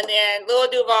 And then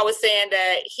Lil Duval was saying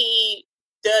that he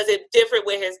does it different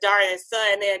with his daughter and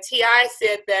son. And then T.I.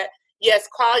 said that, yes,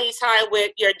 quality time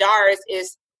with your daughters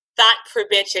is thought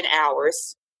prevention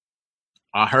hours.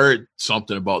 I heard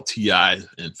something about T.I.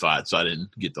 and thought, so I didn't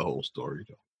get the whole story,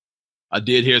 though. I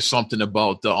did hear something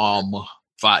about the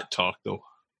thought talk, though.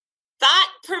 Thought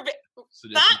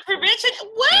prevention?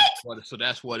 What? So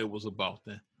that's what it was about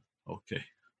then. Okay.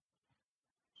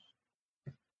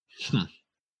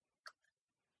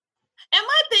 And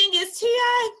my thing is,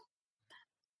 T.I.,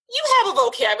 you have a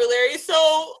vocabulary,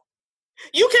 so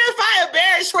you can find a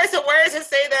better choice of words and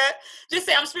say that. Just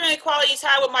say, I'm spending quality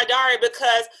time with my daughter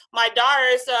because my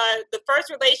daughter's, the first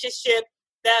relationship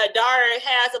that a daughter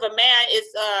has of a man is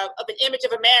of an image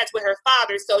of a man with her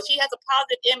father. So she has a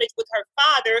positive image with her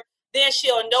father, then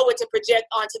she'll know what to project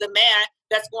onto the man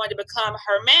that's going to become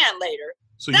her man later.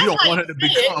 So you don't want her to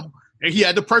become... And he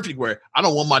had the perfect word. I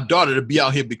don't want my daughter to be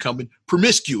out here becoming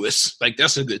promiscuous. Like,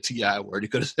 that's a good T.I. word. He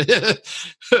could have said.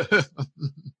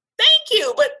 Thank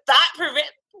you. But thought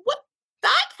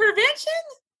prevention?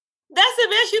 That's the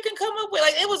best you can come up with.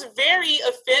 Like, it was very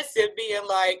offensive being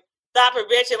like, thought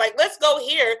prevention. Like, let's go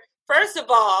here. First of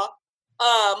all,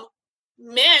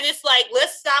 man, it's like,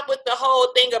 let's stop with the whole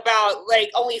thing about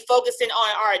like only focusing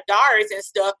on our daughters and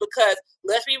stuff, because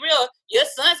let's be real, your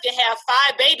sons can have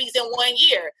 5 babies in 1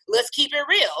 year. Let's keep it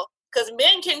real, because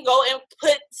men can go and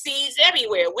put seeds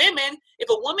everywhere. Women, if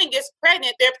a woman gets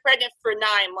pregnant, they're pregnant for 9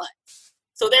 months.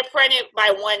 So they're pregnant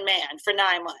by one man for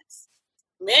 9 months.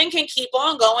 Men can keep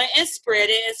on going and spread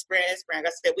it and spread it and spread it.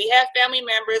 Like I said, we have family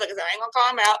members. Like I said, I ain't gonna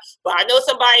call them out, but I know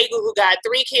somebody who got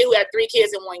 3 kids, who had 3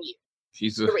 kids in 1 year.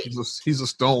 He's a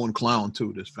stone clown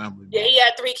too, this family. Yeah, he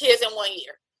had 3 kids in 1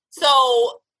 year.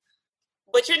 So,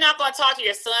 but you're not going to talk to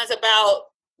your sons about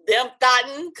them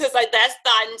thotting, because like that's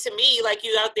thotting to me. Like,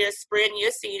 you out there spreading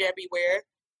your seed everywhere.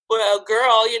 But a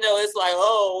girl, it's like,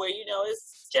 oh,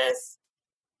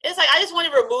 it's like, I just want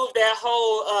to remove that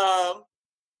whole,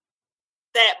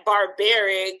 that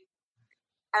barbaric,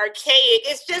 archaic.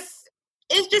 It's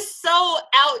just so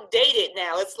outdated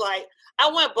now. It's like, I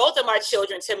want both of my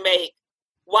children to make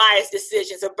wise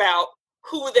decisions about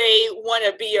who they want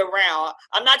to be around.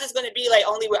 I'm not just going to be like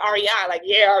only with Ariana, like,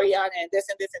 yeah, Ariana and this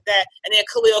and that, and then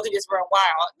Khalil can just run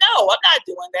wild. No, I'm not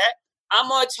doing that. I'm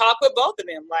going to talk with both of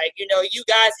them. Like, you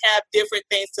guys have different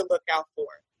things to look out for.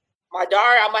 My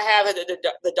daughter, I'm going to have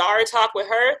the daughter talk with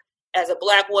her. As a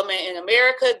Black woman in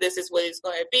America, this is what it's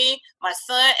going to be. My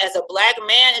son, as a Black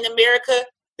man in America,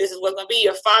 this is what's going to be.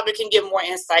 Your father can give more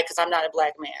insight because I'm not a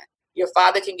Black man. Your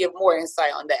father can give more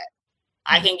insight on that.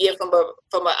 I can give from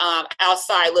a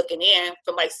outside looking in,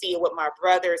 from like seeing what my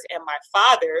brothers and my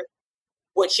father,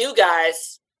 what you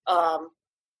guys,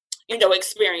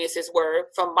 experiences were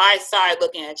from my side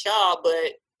looking at y'all.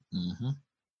 But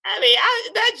I mean,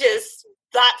 that just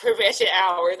thought prevention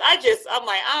hours.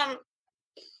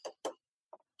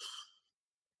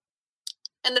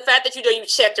 And the fact that you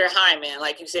checked her hymen,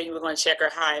 like you said you were going to check her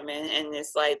hymen, and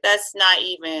it's like that's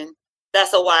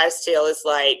a wise tale. It's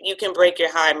like you can break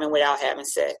your hymen without having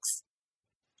sex.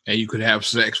 And you could have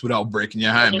sex without breaking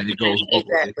your hymen. It goes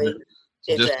exactly.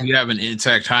 So just because you have an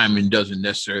intact hymen doesn't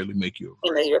necessarily make you a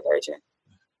virgin. You're a virgin.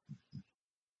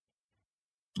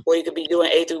 Or you could be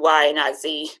doing A through Y and not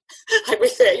Z. Like we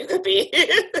said, you could be. Yeah,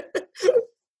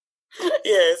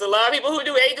 there's a lot of people who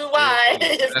do A through Y. Yeah,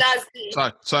 it's not C.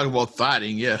 Talk about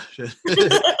thotting, yeah.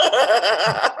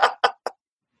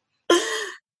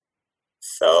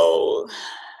 So,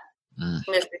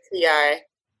 Mr. T.I.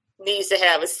 needs to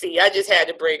have a C. I just had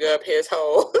to bring up his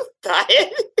whole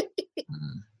diet.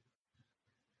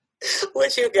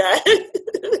 What you got?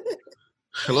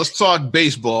 Let's talk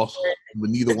baseball. But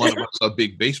neither one of us are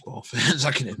big baseball fans.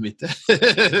 I can admit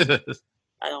that.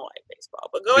 I don't like baseball,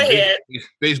 but go ahead.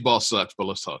 Baseball sucks, but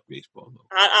let's talk baseball.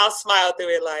 I'll smile through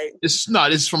it like it's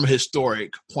not. It's from a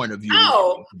historic point of view. Yeah.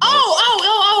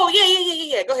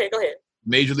 Go ahead.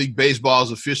 Major League Baseball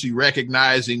is officially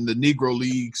recognizing the Negro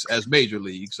Leagues as major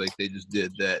leagues, like they just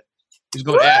did that. He's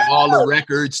going to add all the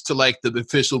records to like the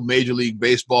official Major League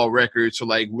Baseball records. So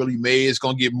like Willie Mays is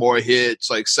going to get more hits,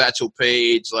 like Satchel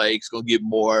Paige, like he's going to get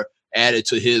more added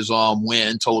to his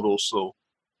win total. So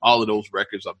all of those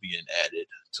records are being added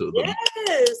to them.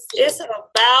 Yes, it's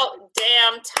about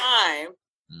damn time.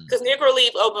 Because Negro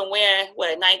League opened when,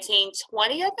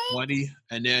 1920, I think? 20,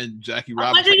 and then Jackie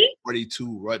Robinson,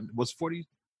 42, right? Was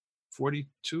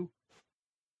 42?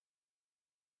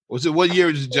 Was it, what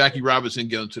year did Jackie Robinson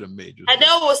get into the majors? I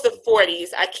know it was the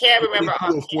 40s. I can't remember.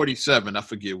 47, I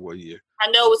forget what year.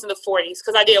 I know it was in the 40s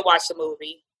because I did watch the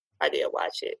movie. I did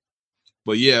watch it.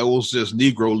 But yeah, it was just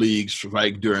Negro Leagues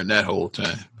like during that whole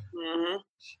time. Mm-hmm.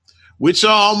 Which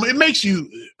it makes you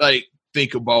like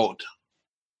think about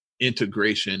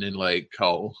integration and like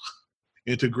how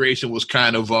integration was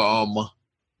kind of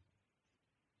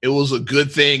it was a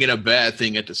good thing and a bad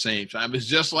thing at the same time. It's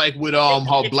just like with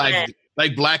how black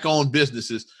owned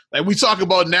businesses, like we talk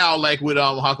about now, like with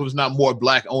how come it's not more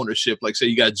black ownership, like say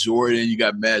you got Jordan, you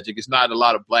got Magic, it's not a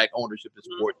lot of black ownership in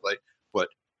sports, like, but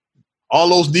all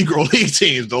those Negro League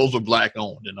teams, those are black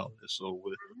owned, you know. So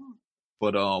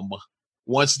but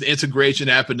once the integration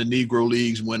happened, the Negro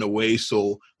Leagues went away.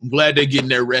 So I'm glad they're getting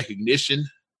their recognition.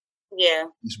 Yeah.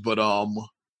 But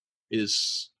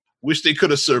wish they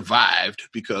could have survived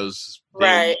because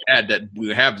they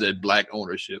have that black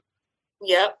ownership.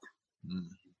 Yep.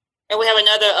 And we have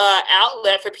another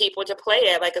outlet for people to play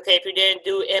at. Like, okay, if you didn't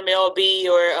do MLB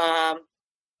or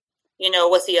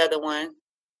what's the other one?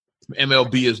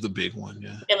 MLB is the big one,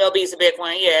 yeah. MLB is the big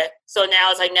one, yeah. So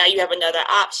now it's like now you have another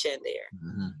option there.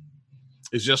 Mm-hmm.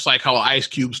 It's just like how Ice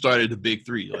Cube started the Big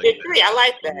Three. Like Big Three, I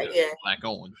like that, yeah. Black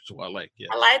owned, so I like, yeah.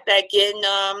 I like that, getting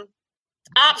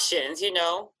options,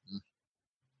 Mm-hmm.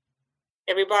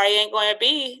 Everybody ain't going to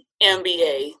be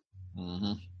NBA.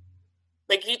 Mm-hmm.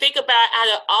 Like, if you think about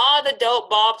out of all the dope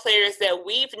ball players that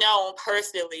we've known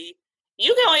personally,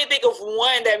 you can only think of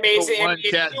one that made it one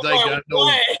NBA. cat like I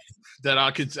know that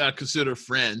I consider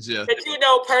friends, yeah. That you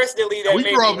know personally. That we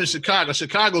grew up in Chicago.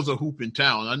 Chicago's a hooping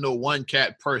town. I know one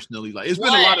cat personally. Like, it's been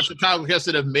a lot of Chicago cats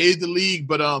that have made the league,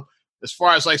 but as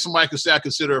far as like somebody could say I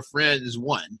consider a friend is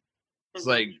one. It's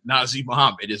like Nazir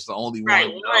Muhammad is the only one.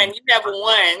 Right, one. You have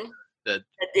one that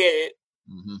did it.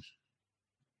 Mm-hmm.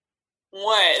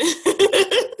 One.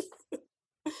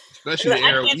 Especially the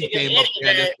era we came up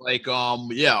in, like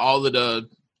all of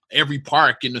every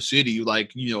park in the city,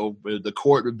 like the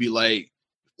court would be like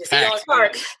packed.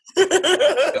 Park.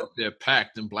 They're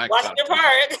packed in Black Washington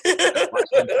Park.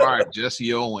 Washington Park,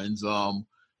 Jesse Owens, all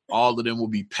of them will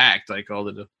be packed, like all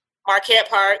of the Marquette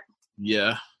Park.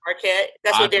 Yeah. Marquette.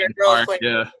 That's what their girls play.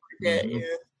 Yeah. Mm-hmm. Yeah.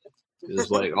 It's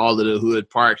like all of the hood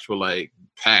parks were like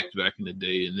packed back in the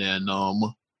day, and then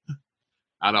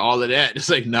out of all of that, it's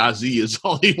like Nazir is the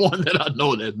only one that I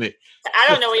know that made. I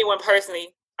don't know anyone personally.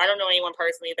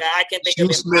 That I can think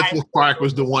of. Smith Park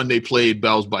was the one they played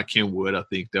Bells by Kenwood. I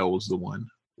think that was the one.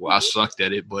 Well, I sucked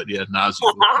at it, but yeah, Nazir.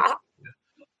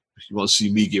 If you want to see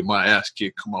me get my ass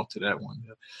kicked, come out to that one.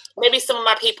 Yeah. Maybe some of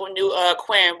my people knew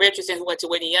Quinn Richardson, who went to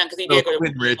Whitney Young, because he did go to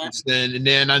Quinn Richardson. And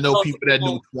then I know people that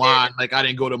knew Twan. Like, I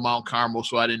didn't go to Mount Carmel,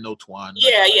 so I didn't know Twan.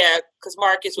 Yeah, because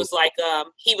Marcus was like,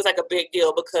 he was like a big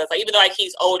deal because, like, even though like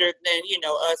he's older than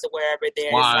us or wherever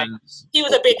there, like, he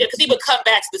was a big deal because he would come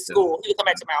back to the school. He would come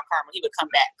back to Mount Carmel. He would come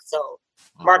back. So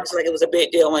Marcus like it was a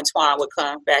big deal when Twan would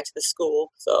come back to the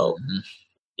school. So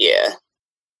yeah.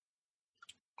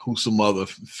 Who's some other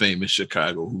famous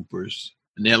Chicago hoopers?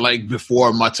 And then, like,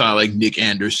 before my time, like Nick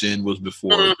Anderson was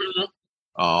before.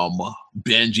 Mm-hmm.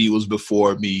 Benji was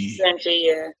before me. Benji,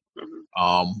 yeah.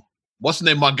 Mm-hmm. What's the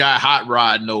name? My guy Hot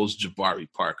Rod knows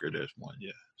Jabari Parker. There's one,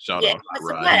 yeah. Shout out Hot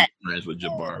Rod. He's friends with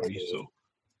Jabari. So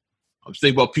I'm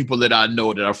thinking about people that I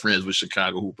know that are friends with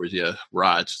Chicago hoopers. Yeah,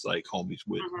 Rod's like homies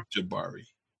with Jabari.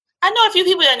 I know a few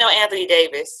people that know Anthony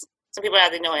Davis. Some people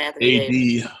that know Anthony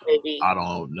Davis. I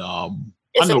don't know.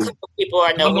 It's a couple people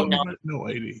I know who know. No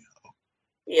AD.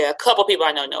 Yeah, a couple people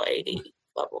I know AD.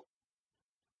 Couple.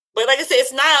 But like I said,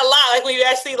 it's not a lot. Like when you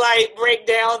actually like break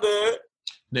down the.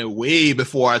 Then way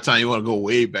before our time, you want to go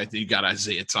way back. Then you got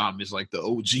Isaiah Thomas, like the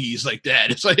OGs, like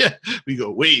that. It's like we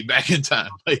go way back in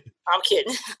time. Like, I'm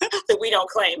kidding. We don't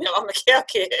claim him. I'm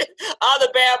kidding. All the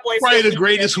bad boys. Probably the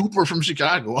greatest hooper from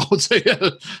Chicago. I would say.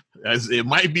 As it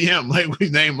might be him. Like we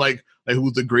name like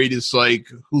who's the greatest, like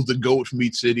who's the GOAT from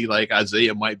each city. Like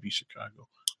Isaiah might be Chicago.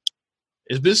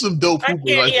 There's been some dope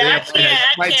hoopers. I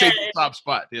might take the top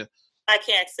spot. Yeah. I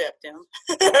can't accept him.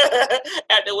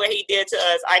 After what he did to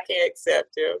us, I can't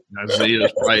accept him.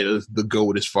 Isaiah's probably the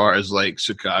GOAT as far as like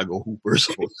Chicago hoopers.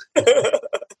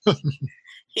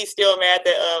 He's still mad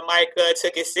that Mike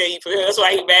took his city for him. That's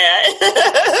why he's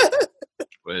mad.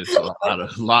 But it's a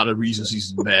lot of reasons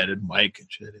he's mad at Mike and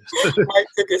shit. Mike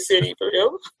took his city for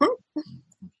him.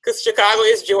 Because Chicago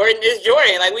is Jordan.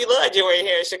 Like, we love Jordan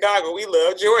here in Chicago. We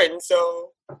love Jordan,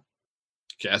 so.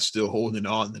 Cat's still holding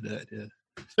on to that,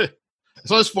 yeah.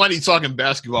 So it's funny talking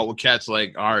basketball with cats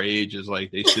like our age is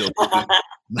like they still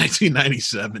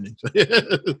 1997. And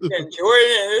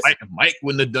Jordan. Mike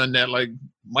wouldn't have done that. Like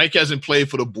Mike hasn't played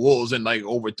for the Bulls in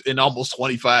almost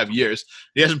 25 years.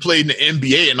 He hasn't played in the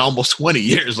NBA in almost 20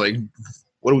 years. Like,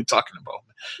 what are we talking about?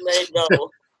 Let it go.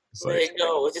 Let it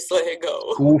go. Just let it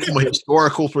go. Cool from a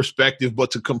historical perspective,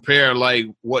 but to compare like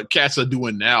what cats are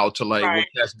doing now to like what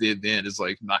cats did then is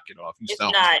like knock it off. It's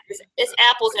not. It's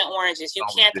apples and oranges. You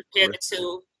can't compare the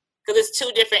two because it's two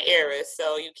different eras,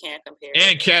 so you can't compare.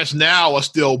 And cats now are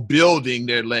still building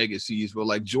their legacies, but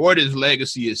like Jordan's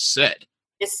legacy is set.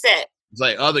 It's set. It's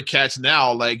like other cats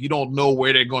now, like you don't know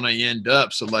where they're gonna end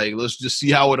up. So like let's just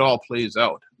see how it all plays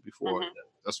out before.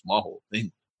 That's my whole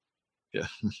thing. Yeah.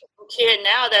 Kid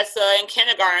now that's in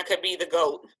kindergarten could be the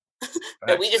GOAT.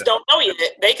 But we just don't know yet.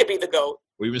 They could be the GOAT.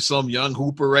 Or even some young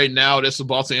hooper right now that's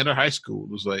about to enter high school. It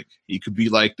was like he could be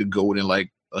like the GOAT in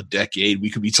like a decade. We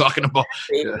could be talking about.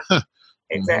 Yeah.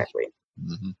 Exactly.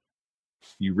 Mm-hmm.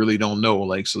 You really don't know.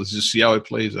 Like, so let's just see how it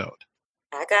plays out.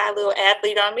 I got a little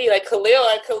athlete on me, like Khalil.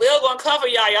 Khalil gonna cover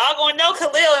y'all. Y'all gonna know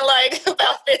Khalil in like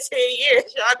about 15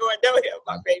 years. Y'all gonna know him,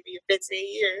 my baby, in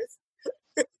 15 years.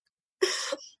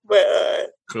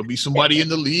 But could be somebody in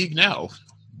the league now.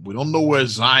 We don't know where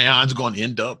Zion's going to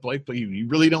end up. Like, but you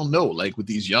really don't know. Like with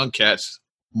these young cats,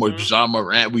 Ja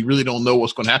Morant, we really don't know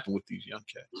what's going to happen with these young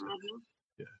cats.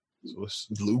 Yeah. So it's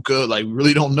Luka. Like, we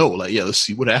really don't know. Like, yeah, let's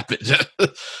see what happens.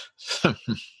 And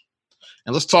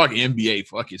let's talk NBA.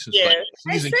 Fuck it. Since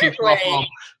season kicks off on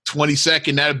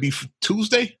 22nd, that'd be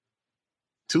Tuesday.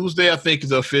 Tuesday, I think, is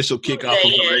the official kickoff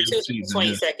of the regular season.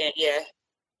 22nd, yeah.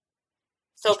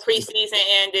 So preseason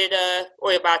ended,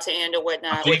 or about to end, or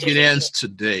whatnot. I think it ends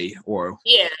today, or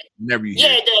never. Yeah,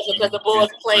 it does because the Bulls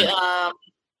play.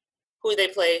 Who they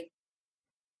play?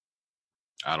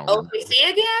 I don't know.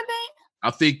 OKC again, I think. I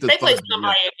think they play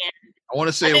somebody again. I want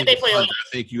to say they play. I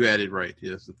think you had it right.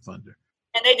 Yes, the Thunder.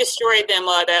 And they destroyed them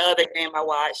that other game I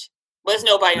watched. But there's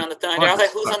nobody on the Thunder. I was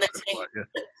like, who's on their team?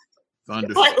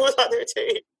 Thunder. Like, who's on their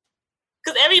team?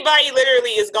 Because everybody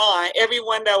literally is gone.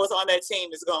 Everyone that was on that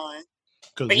team is gone.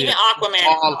 But even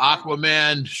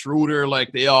Aquaman, Schroeder,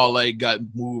 like they all like got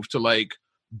moved to like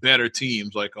better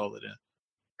teams, like all of that.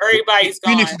 Everybody's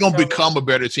gone. Phoenix is gonna become a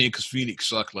better team because Phoenix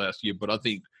sucked last year, but I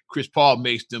think Chris Paul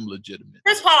makes them legitimate.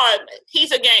 Chris Paul,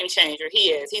 he's a game changer.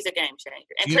 He is. He's a game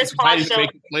changer. And Chris Paul showed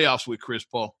make the playoffs with Chris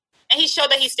Paul. And he showed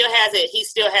that he still has it. He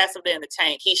still has something in the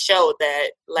tank. He showed that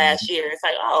last year. It's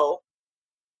like,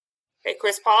 okay,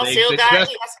 Chris Paul still got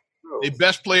it. The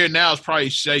best player now is probably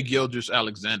Shai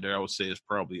Gilgeous-Alexander. I would say is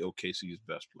probably OKC's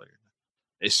best player.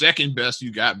 A second best,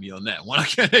 you got me on that one.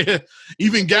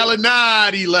 Even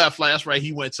Gallinari left. Like, that's right.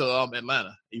 He went to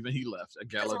Atlanta. Even he left.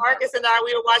 Marcus and I,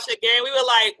 we were watching the game. We were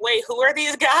like, wait, who are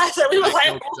these guys? And we were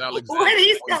like, who are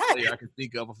these guys? I can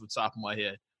think of off the top of my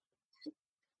head.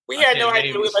 We had no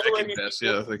idea. We were like, best.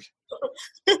 Yeah, like,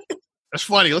 that's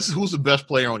funny. Who's the best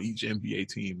player on each NBA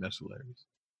team? That's hilarious.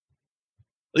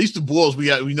 At least the Bulls,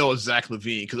 we know it's Zach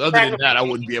LaVine. Because other than that, I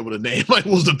wouldn't be able to name like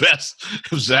who was the best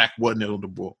if Zach wasn't on the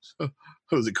Bulls.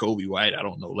 Was it Kobe White? I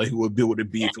don't know. Like, who would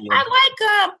it be?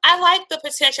 I like the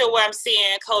potential where I'm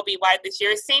seeing Kobe White this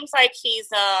year. It seems like he's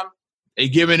They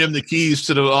giving him the keys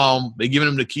to the They giving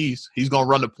him the keys. He's gonna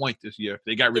run the point this year.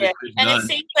 They got rid of Chris Dunn. And it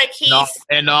seems like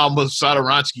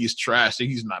Satoransky is trash.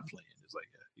 He's not playing. It's like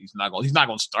he's not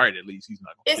gonna start. At least he's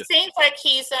not gonna. It seems like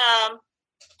he's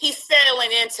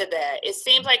settling into that. It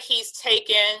seems like he's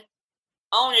taken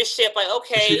ownership. Like,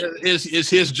 okay, it's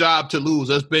his job to lose.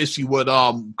 That's basically what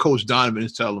Coach Donovan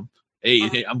is telling him.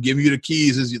 Hey, I'm giving you the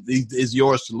keys. It's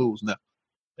yours to lose now.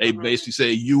 They basically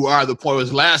say you are the point.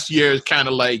 Whereas last year it's kind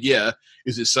of like,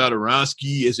 is it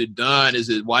Satoransky? Is it Dunn? Is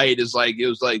it White? It was like,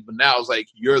 but now it's like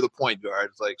you're the point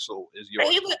guard. It's like, so is yours.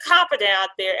 He looked confident out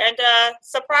there, and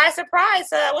surprise,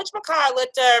 whatchamacallit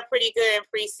looked pretty good in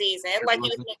preseason. Like he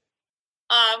was,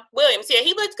 Williams,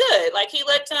 he looked good. Like he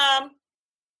looked,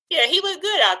 he looked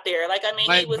good out there. Like, I mean,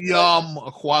 might he was be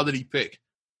a quality pick.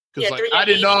 Because I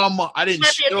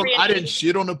didn't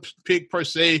shit on the pick per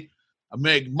se. I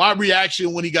mean, my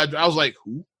reaction when he got, I was like,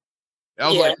 who? That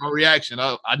was like my reaction.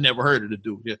 I never heard of the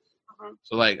dude. Yeah.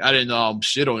 So like I didn't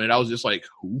shit on it. I was just like,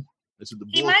 who? This is the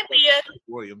he might be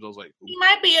Williams. I was like, who? He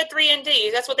might be a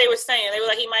 3-and-D. That's what they were saying. They were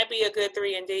like, he might be a good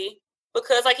 3-and-D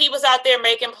because like he was out there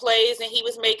making plays and he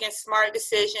was making smart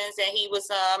decisions and he was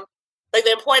like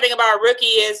the important thing about a rookie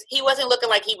is he wasn't looking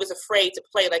like he was afraid to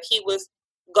play. Like he was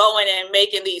going and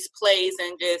making these plays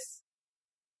and just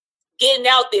getting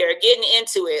out there, getting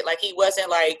into it. Like he wasn't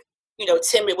like,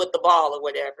 timid with the ball or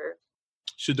whatever.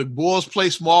 Should the Bulls play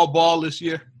small ball this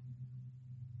year?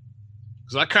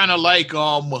 Because I kind of like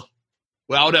I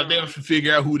would have to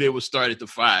figure out who they would start at the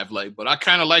 5. Like, but I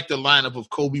kind of like the lineup of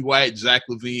Kobe White, Zach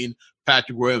LaVine,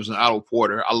 Patrick Williams, and Otto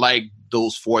Porter. I like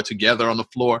those 4 together on the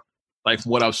floor, like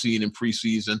from what I've seen in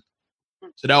preseason.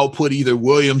 So that would put either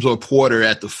Williams or Porter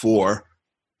at the 4,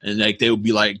 and like they would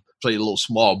be like play a little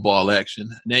small ball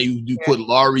action. And then you put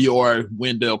Laurie or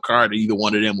Wendell Carter. Either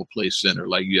one of them will play center.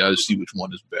 Like you got to see which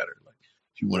one is better. Like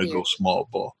if you want to go small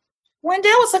ball.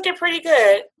 Wendell was looking pretty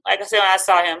good. Like I said, when I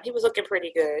saw him, he was looking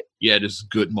pretty good. Yeah, there's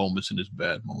good moments and there's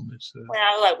bad moments.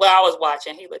 I was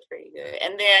watching. He looked pretty good.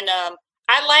 And then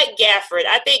I like Gafford.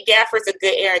 I think Gafford's a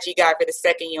good energy guy for the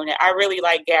second unit. I really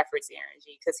like Gafford's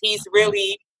energy because he's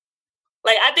really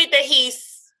like I think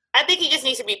he just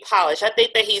needs to be polished. I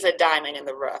think that he's a diamond in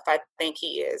the rough. I think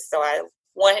he is. So I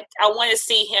want to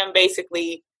see him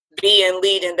basically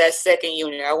leading that second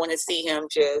unit. I want to see him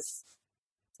just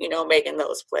making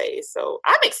those plays. So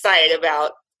I'm excited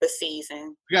about the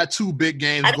season. We got 2 big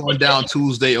games going down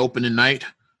Tuesday opening night.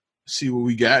 See what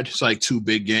we got. It's like 2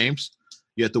 big games.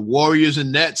 You got the Warriors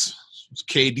and Nets. It's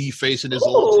KD facing his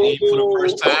old team for the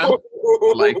first time.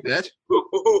 I like that.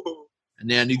 And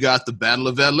then you got the Battle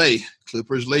of LA,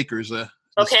 Clippers, Lakers.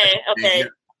 Okay.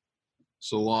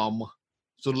 So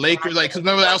the Lakers, like, cause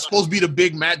remember that was supposed to be the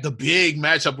big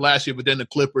matchup last year, but then the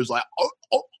Clippers, like,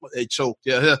 they choked.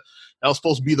 Yeah, that was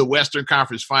supposed to be the Western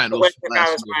Conference Finals.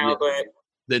 But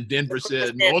then Denver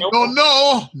said,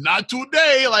 no, not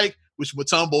today. Like, which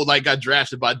Mutombo like got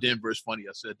drafted by Denver. It's funny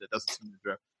I said that. That's a team to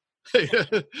draft.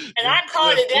 And I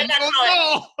called it.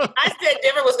 I said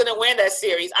Denver was going to win that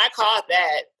series. I called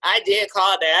that. I did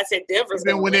call that. I said Denver's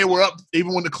going to win. They were up,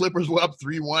 even when the Clippers were up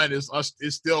 3-1,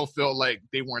 it still felt like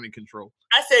they weren't in control.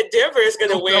 I said Denver is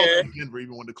going to win. Denver,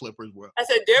 even when the Clippers were up. I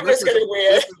said Denver's going to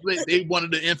win. They one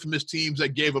of the infamous teams that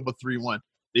gave up a 3-1.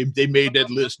 They made that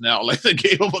list now. Like they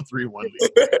gave up a 3-1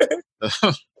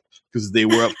 because they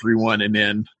were up 3-1, and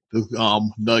then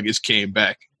the Nuggets came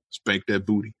back, spanked that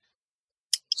booty.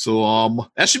 So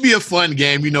that should be a fun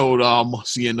game,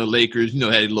 seeing the Lakers, had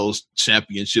a little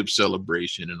championship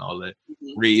celebration and all that.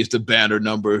 Raise the banner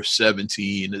number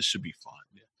 17. It should be fun.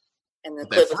 Yeah. And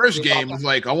that first game is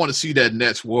like I want to see that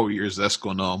Nets Warriors. That's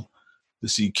going to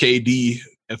see KD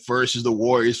at first is the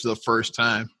Warriors for the first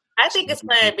time. I think it's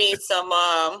going to be some.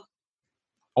 I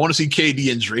want to see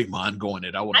KD and Draymond going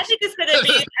it. I think it's going to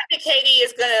be. I think KD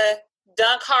is going to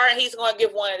dunk hard, and he's going to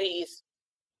give one of these.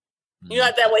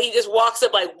 Like that way he just walks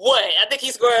up like, what? I think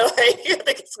he's going to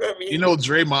be.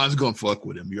 Draymond's going to fuck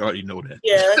with him. You already know that.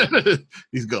 Yeah.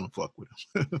 He's going to fuck with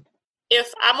him.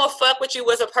 If I'm going to fuck with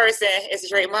you as a person,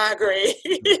 it's Draymond Green.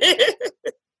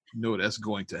 That's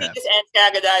going to happen. He just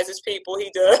antagonizes people.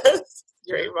 He does.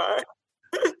 Draymond.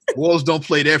 Wolves don't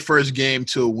play their first game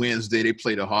till Wednesday. They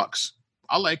play the Hawks.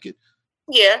 I like it.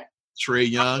 Yeah. Trae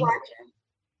Young.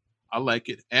 I like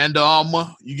it. And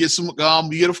you get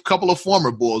a couple of former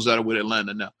Bulls that are with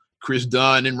Atlanta now. Chris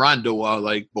Dunn and Rondo are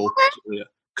like both. Okay. A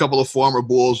couple of former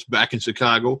Bulls back in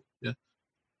Chicago. Yeah.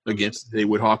 They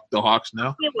with the Hawks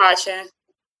now. Keep watching.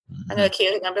 I know the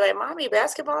kids are gonna be like, "Mommy,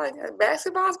 basketball's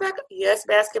back." Yes,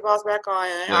 basketball's back on.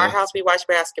 In our house, we watch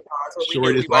basketball.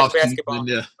 We watch basketball.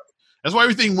 Yeah. That's why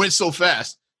everything went so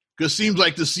fast. Because it seems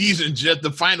like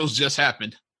the finals just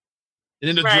happened. And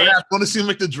then the draft, it seemed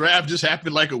like the draft just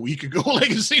happened like a week ago.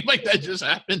 Like it seemed like that just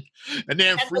happened. And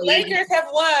then the Lakers have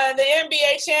won the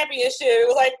NBA championship. It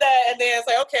was like that. And then it's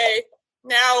like, okay,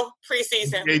 now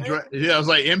preseason. It was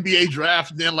like NBA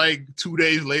draft. Then like 2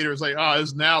 days later, it's like,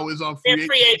 it's on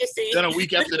free agency. Then a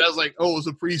week after that, it's like, it's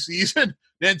a preseason.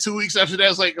 Then 2 weeks after that,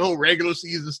 it's like, regular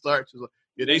season starts. It's like,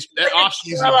 that off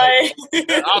season.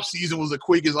 That off season was the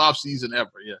quickest off season ever.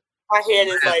 Yeah. My head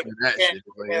is like,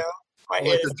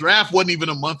 the draft wasn't even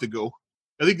a month ago.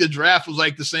 I think the draft was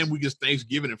like the same week as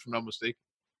Thanksgiving, if I'm not mistaken.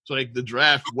 So like the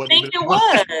draft wasn't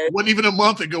even a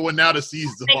month ago, and now the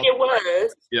season. I think it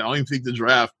was. Yeah, I don't even think the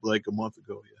draft like a month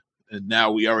ago. Yeah, and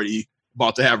now we already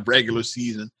about to have regular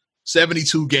season.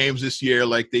 72 games this year.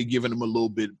 Like they giving them a little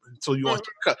bit. So you want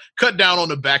to cut down on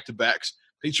the back-to-backs.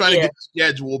 They're trying to get the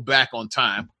schedule back on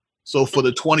time. So for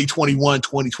the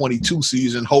 2021-2022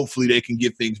 season, hopefully they can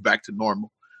get things back to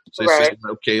normal. So they say,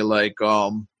 okay, like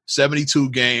 72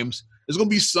 games. There's going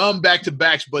to be some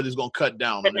back-to-backs, but it's going to cut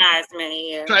down. But not as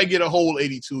many, yeah. Try to get a whole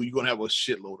 82. You're going to have a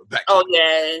shitload of back-to-backs. Oh,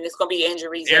 yeah, and it's going to be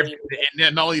injuries everywhere. And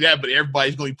then not only that, but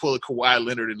everybody's going to be pulling Kawhi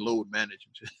Leonard and load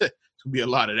management. There's going to be a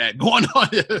lot of that going on.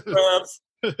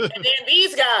 And then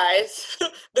these guys,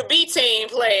 the B team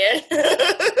playing,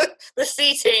 the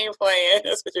C team playing.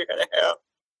 That's what you're going to have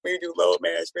when you do load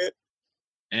management.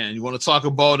 And you want to talk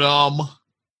about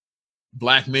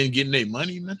black men getting their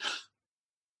money, man?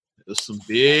 There's some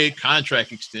big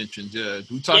contract extensions.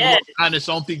 We talked about Giannis.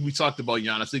 I don't think we talked about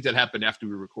Giannis. I think that happened after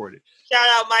we recorded. Shout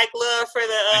out Mike Love for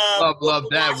the love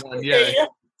that one. Yeah,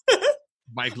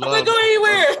 Mike Love. I'm not going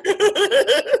anywhere.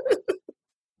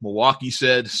 Milwaukee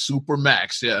said super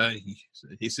max. Yeah,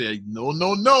 he said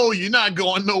no, you're not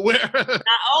going nowhere. Not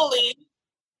only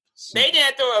they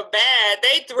didn't throw a bag,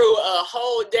 they threw a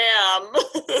whole damn.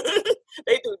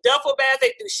 They threw duffel bags,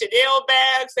 they threw Chanel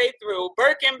bags, they threw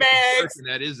Birkin bags. Birkin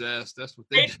at his ass. That's what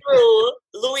they threw.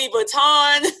 Louis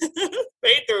Vuitton.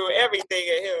 They threw everything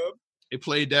at him. They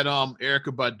played that Erykah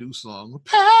Badu song.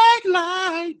 Pack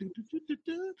light.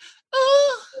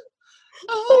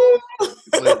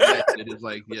 It's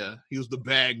like, yeah, he was the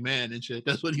bag man and shit.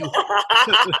 That's what he was.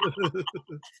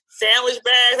 Sandwich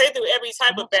bags, they threw every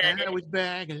type of bag. Sandwich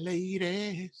bag and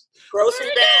ladies. Grocery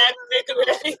bags, they threw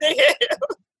everything.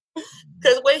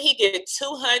 Because when he get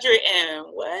 200 and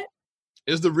what?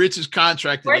 It's the richest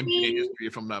contract in NBA history,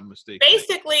 if I'm not mistaken.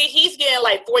 Basically, he's getting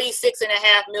like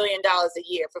 $46.5 million a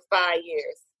year for 5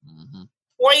 years. Mm-hmm.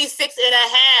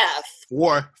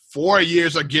 46.5. 4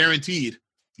 years are guaranteed.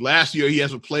 Last year he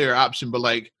has a player option, but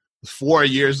like 4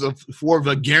 years of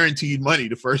a guaranteed money.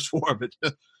 The first 4 of it.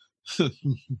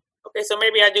 Okay, so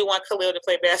maybe I do want Khalil to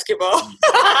play basketball.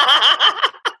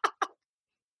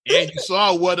 And you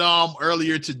saw what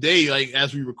earlier today, like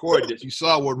as we recorded this, you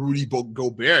saw what Rudy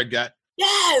Gobert got.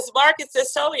 Yes, Marcus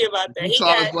just told me about that. He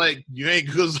was like, you ain't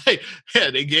because like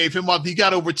they gave him up. He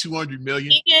got over $200 million.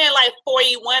 He getting like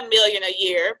 $41 million a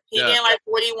year. He getting like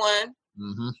 41.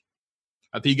 Mm-hmm.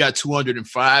 I think he got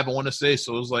 205. I want to say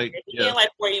so. It was like getting like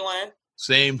 41.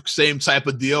 Same type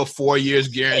of deal. 4 years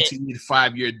guaranteed,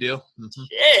 5-year deal. Mm-hmm.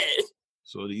 Shit.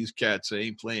 So these cats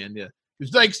ain't playing. Yeah,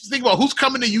 it's like think about who's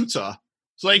coming to Utah.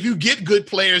 So like if you get good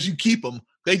players, you keep them.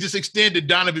 They just extended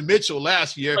Donovan Mitchell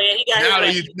last year. Oh,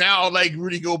 yeah, now like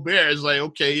Rudy Gobert is like,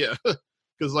 okay, yeah.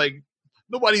 Because like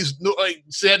nobody's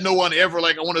said no one ever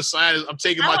like I want to sign. I'm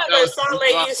taking my talents to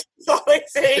Salt Lake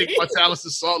City. Taking my talents to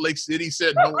Salt Lake City.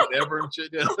 Said no one ever and shit.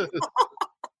 Yeah.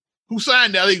 Who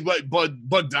signed that? But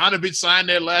Bogdanovich signed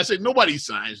that last year. Nobody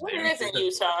signs there. Where is in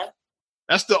Utah?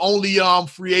 That's the only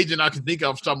free agent I can think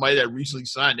of somebody that recently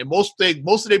signed. And most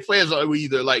of their players are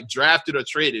either like drafted or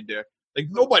traded there. Like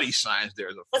nobody signs there.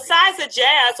 Besides the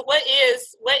Jazz, what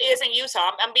is in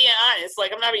Utah? I'm being honest.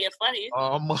 Like I'm not being funny.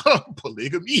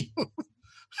 Polygamy.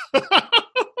 I'm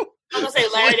gonna say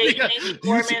Larry David,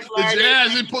 the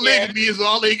Jazz and polygamy is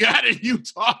all they got in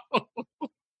Utah.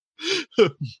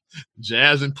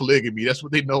 Jazz and polygamy. That's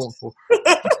what they know them for.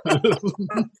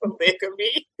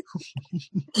 Polygamy.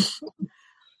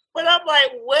 But I'm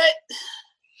like, what?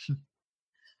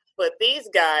 But these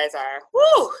guys are,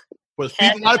 whoo. But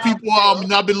a lot of people,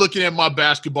 I've been looking at my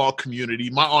basketball community,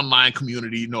 my online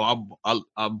community. You know,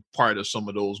 I'm part of some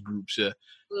of those groups. Yeah,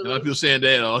 mm-hmm. A lot of people saying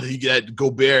that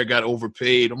Gobert got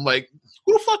overpaid. I'm like,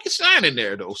 who the fuck is signing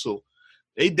there though? So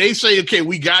they say, okay,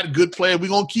 we got good players. We're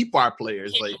gonna keep our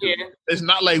players. Like it's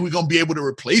not like we're gonna be able to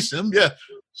replace them. Yeah.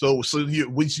 So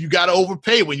you got to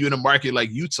overpay when you're in a market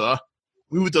like Utah.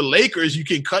 With the Lakers, you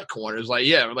can cut corners. Like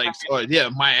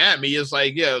Miami is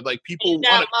like like people want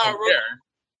to come there.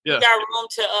 Yeah. You got room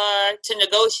to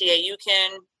negotiate. You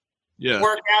can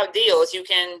work out deals. You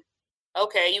can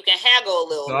haggle a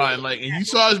little bit. And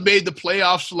Utah has made the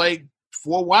playoffs like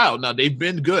for a while now. They've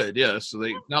been good. Yeah. So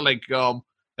they not like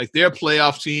their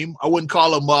playoff team. I wouldn't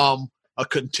call them a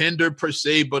contender per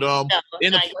se, but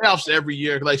in the playoffs every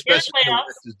year, like especially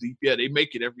is deep. Yeah, they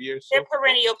make it every year. So. They're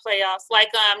perennial playoffs.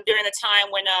 Like during the time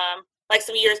when like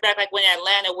some years back, like when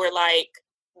Atlanta were like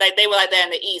they were like that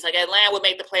in the East. Like Atlanta would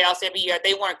make the playoffs every year.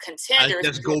 They weren't contenders. I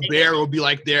guess Gobert will be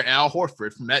like their Al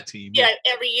Horford from that team. Yeah,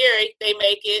 every year they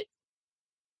make it.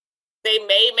 They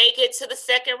may make it to the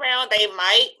second round. They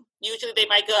might. Usually they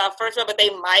might go out first round, but they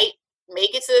might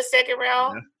make it to the second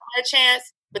round. Yeah. A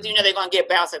chance. But you know they're going to get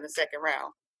bounced in the second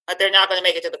round. Like they're not going to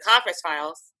make it to the conference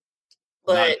finals.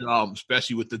 But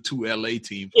especially with the two LA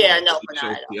teams. Yeah, no, we're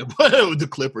not. Yeah, but with the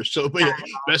Clippers. So, but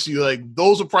especially like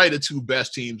those are probably the two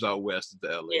best teams out west of the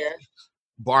LA. Yeah.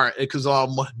 because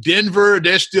Denver,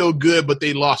 they're still good, but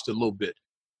they lost a little bit.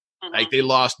 Mm-hmm. Like they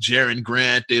lost Jaren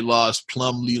Grant, they lost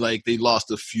Plumlee, like they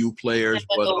lost a few players.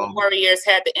 But the Warriors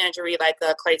had the injury, like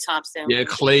Klay Thompson. Yeah,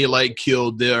 Klay like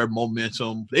killed their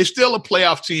momentum. They're still a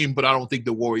playoff team, but I don't think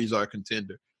the Warriors are a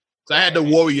contender. So I had the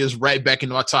Warriors right back in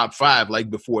my top 5,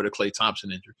 like before the Klay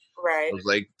Thompson injury. Right. I was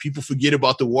like, people forget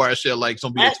about the Warriors. They're like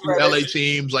some of the 2 LA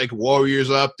teams, like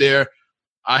Warriors up there.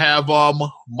 I have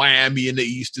Miami in the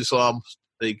East. It's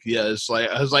it's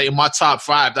like in my top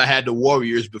 5. I had the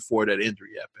Warriors before that injury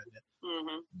happened.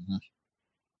 Mm-hmm.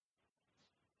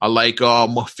 I like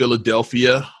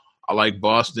Philadelphia. I like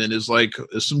Boston. It's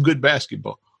some good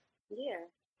basketball. Yeah.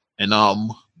 And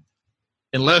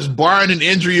unless barring an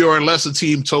injury or unless a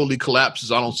team totally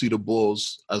collapses, I don't see the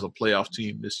Bulls as a playoff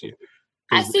team this year.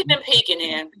 I see them peaking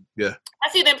in. Yeah. I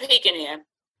see them peaking in.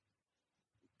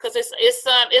 Because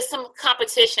it's some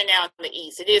competition now in the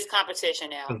East. It is competition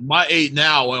now. My 8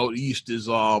 now out East is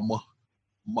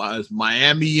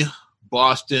Miami,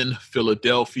 Boston,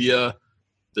 Philadelphia,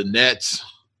 the Nets,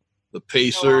 the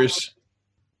Pacers.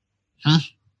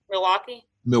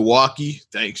 Milwaukee.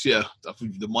 Thanks. Yeah.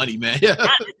 The money, man. Yeah.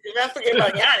 Don't forget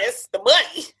about Giannis. The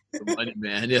money. The money,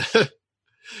 man. Yeah.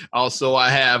 Also, I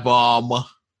have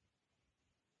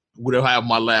what do I have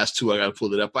my last 2? I got to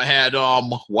pull it up. I had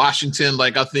Washington,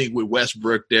 like I think with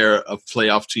Westbrook, they're a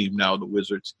playoff team now, the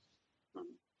Wizards.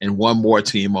 And one more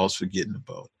team I was forgetting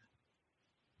about.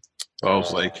 I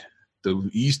was like, the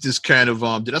East is kind of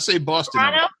did I say Boston?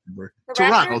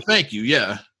 Toronto. Thank you.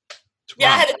 Yeah. Toronto.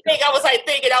 Yeah, I had to think. I was like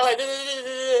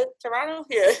Toronto.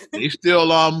 Yeah. They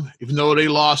still even though they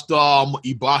lost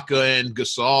Ibaka and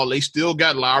Gasol, they still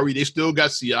got Lowry. They still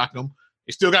got Siakam.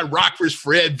 They still got Rockford's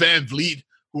Fred VanVleet,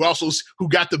 who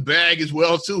got the bag as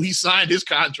well too. He signed his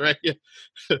contract. Yeah.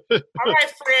 All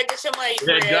right, Fred, get your money.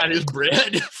 Fred got his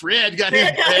bread. Fred got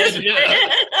his bread.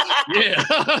 Yeah.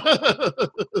 Fred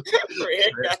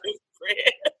got his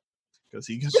bread. Because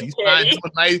he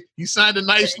signed a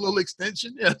nice little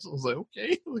extension. Yeah, so I was like,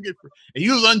 okay, look at Fred. And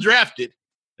he was undrafted.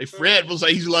 Like Fred was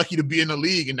like, he's lucky to be in the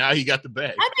league, and now he got the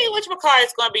bag. I think which McCarr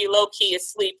is going to be low key a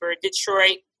sleeper.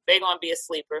 Detroit, they're going to be a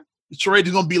sleeper. Detroit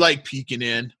is going to be like peeking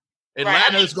in.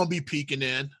 Atlanta is going to be peeking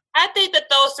in. I think that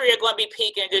those 3 are going to be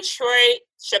peaking. Detroit,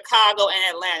 Chicago,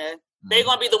 and Atlanta. They're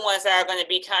going to be the ones that are going to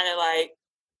be kind of like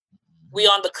we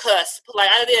on the cusp. Like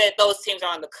I think that those teams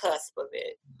are on the cusp of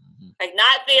it. Like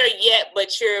not there yet,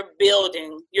 but you're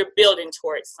building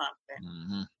towards something.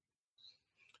 Mm-hmm.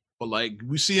 But like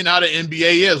we see how the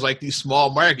NBA is, like these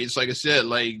small markets, like I said,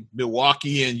 like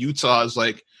Milwaukee and Utah is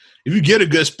like if you get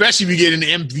especially if you get an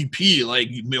MVP like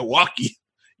Milwaukee,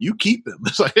 you keep him.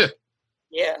 It's like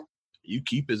you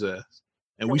keep his ass.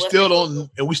 And we still don't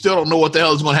know what the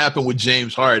hell is going to happen with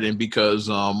James Harden because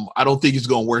I don't think it's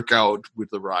going to work out with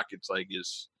the Rockets. Like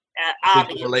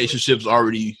the relationship's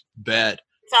already bad.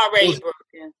 It's already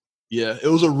broken. Yeah, it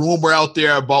was a rumor out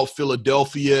there about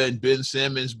Philadelphia and Ben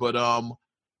Simmons, but I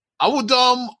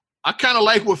kind of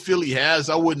like what Philly has.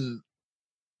 I don't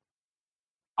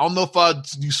know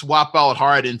if you swap out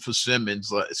Harden for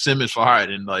Simmons, Simmons for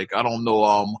Harden. Like I don't know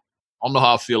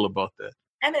how I feel about that.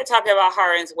 And they're talking about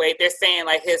Harden's weight. They're saying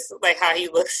how he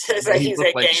looks. It's like he's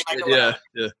at game. Yeah.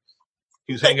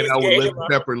 He's hanging out with Lemon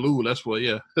Pepper Lou. That's what.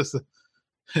 Yeah. I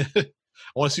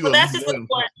want to see what. That's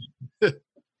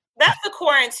the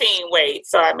quarantine weight.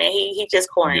 So I mean, he just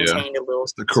quarantined a little.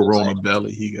 It's the Corona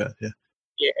belly he got. Yeah.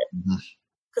 Yeah.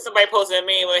 Because somebody posted a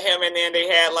meme with him, and then they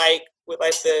had with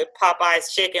the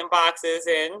Popeyes chicken boxes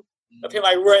and of him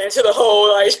running to the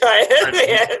hole, trying.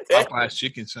 Popeyes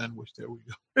chicken sandwich. There we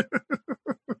go.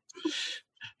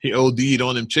 He OD'd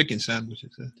on them chicken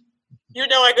sandwiches. You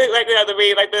know,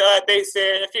 they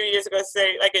said a few years ago,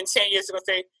 in 10 years ago,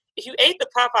 if you ate the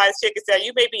Popeyes chicken sandwich,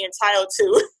 you may be entitled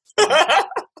to.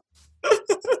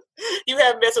 You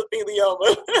have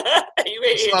mesothelioma.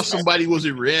 I saw somebody was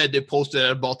it Red that posted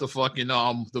about the fucking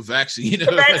the vaccine. The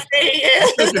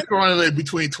vaccine, the correlate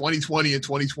between 2020 and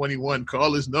 2021.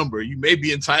 Call this number. You may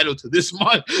be entitled to this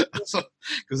month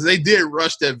because they did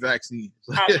rush that vaccine.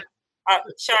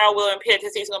 Charles William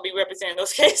Pettis, he's going to be representing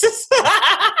those cases.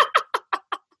 Hi,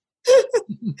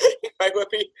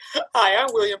 I'm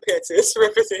William Pettis,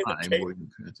 representing. William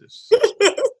Pettis.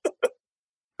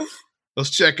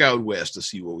 Let's check out West to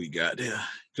see what we got there.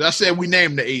 Because I said we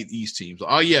named the 8 East teams.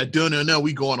 Oh, yeah,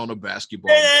 we going on a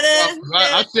basketball.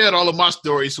 I said all of my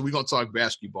stories, so we're going to talk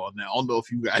basketball now. I don't know if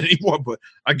you got any more, but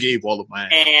I gave all of mine.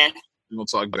 We're going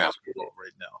to talk basketball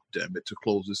right now, damn it, to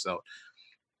close this out.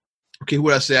 Okay,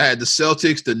 what I say? I had the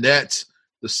Celtics, the Nets,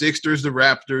 the Sixers, the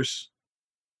Raptors,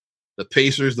 the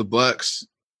Pacers, the Bucks,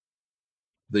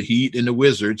 the Heat and the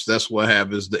Wizards. That's what I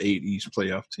have as the 8 East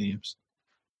playoff teams.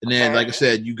 And then, like I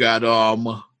said, you got on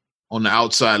the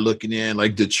outside looking in,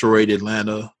 like Detroit,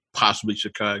 Atlanta, possibly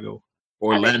Chicago.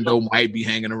 Orlando might be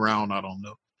hanging around. I don't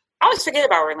know. I always forget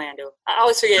about Orlando. I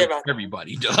always forget about them.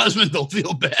 Everybody does, but don't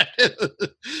feel bad. I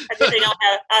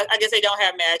guess they don't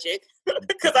have Magic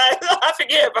because I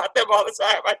forget about them all the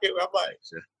time. I do. I'm like,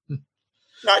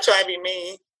 not trying to be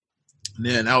mean. And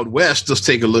then out west, let's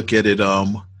take a look at it.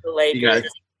 The Lakers.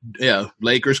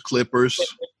 Lakers, Clippers,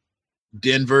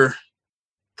 Denver,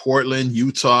 Portland,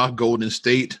 Utah, Golden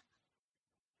State,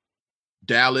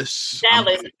 Dallas.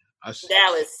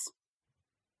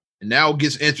 And now it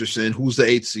gets interesting. Who's the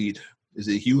 8th seed? Is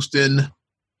it Houston?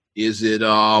 Is it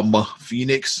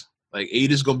Phoenix? Like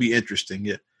 8 is going to be interesting.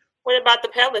 Yeah. What about the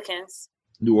Pelicans?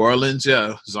 New Orleans,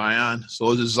 yeah, Zion.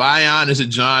 So is it Zion? Is it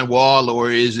John Wall,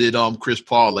 or is it Chris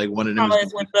Paul? Like one of them.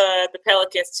 With the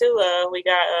Pelicans too. We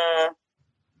got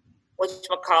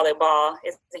whatchamacallit ball.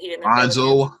 Is he in the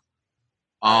Lonzo?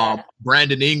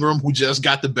 Brandon Ingram, who just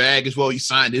got the bag as well. He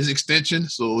signed his extension.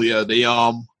 So yeah, they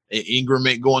Ingram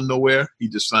ain't going nowhere. He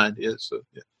just signed his. So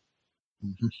yeah.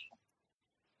 Mm-hmm.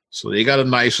 So they got a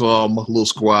nice little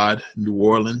squad in New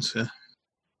Orleans. Yeah.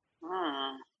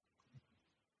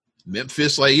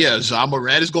 Memphis, Ja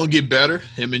Morant is going to get better.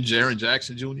 Him and Jaren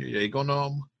Jackson Jr. Yeah, they're going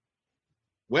to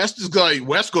West going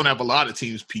to have a lot of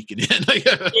teams peeking in.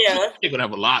 Yeah. They're going to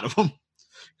have a lot of them.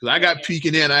 Because I got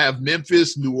peeking in. I have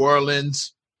Memphis, New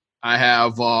Orleans. I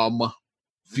have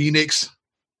Phoenix.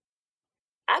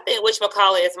 I think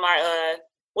whatchamacallit is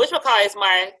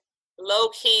my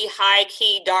low-key,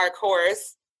 high-key dark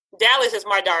horse. Dallas is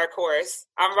my dark horse.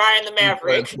 I'm riding the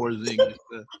Maverick. I'm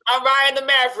riding the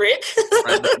Maverick.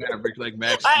 Riding the Maverick like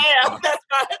Max. I am.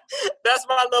 That's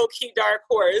my low-key dark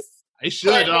horse. I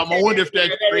should. I wonder if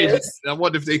that's crazy. I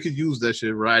wonder if they could use that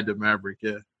shit. Ride the Maverick.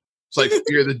 Yeah, it's like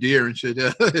Fear the Deer and shit.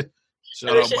 Yeah.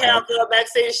 So they should have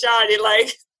Maxine Shawnee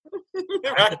like.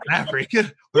 Ride the Maverick.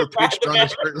 Her picture on the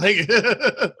shirt.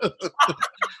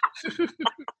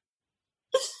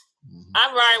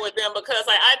 I'm riding with them because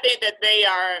I think that they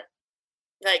are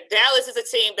Dallas is a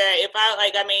team that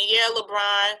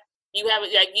LeBron, you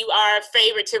are a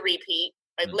favorite to repeat.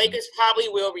 Lakers probably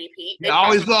will repeat. They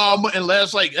always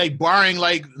unless barring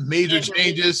major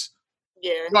changes.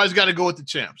 Yeah. You always got to go with the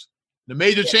champs. The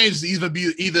major changes either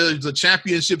the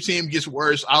championship team gets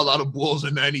worse, a la the Bulls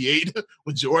in '98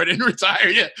 when Jordan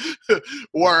retired,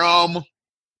 or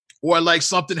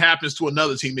something happens to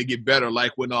another team they get better,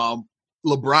 like when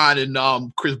LeBron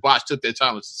and Chris Bosh took their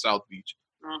time at South Beach.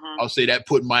 I'll say that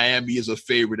put Miami as a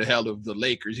favorite ahead of the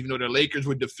Lakers, even though the Lakers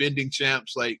were defending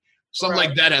champs. Something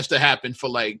like that has to happen for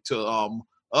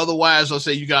otherwise I'll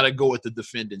say you got to go with the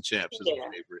defending champs as a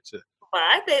favorite too. Well,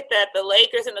 I think that the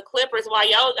Lakers and the Clippers, while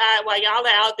y'all are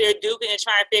out there duking and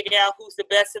trying to figure out who's the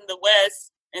best in the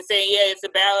West and saying, it's the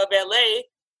Battle of LA,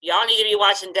 y'all need to be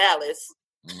watching Dallas.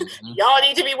 Y'all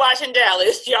need to be watching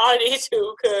Dallas. Y'all need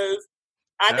to, because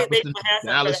I think they're going to have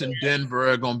Dallas and Denver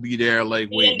are going to be there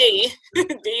D&D.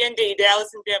 D&D,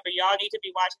 Dallas and Denver. Y'all need to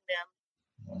be watching them.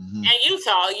 And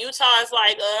Utah. Utah is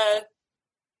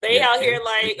they out here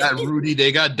they got Rudy,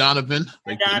 they got Donovan.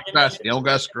 They don't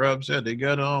got scrubs. Yeah, they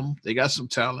got some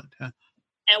talent. Yeah.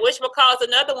 And whatchamacallit's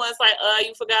another one is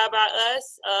you forgot about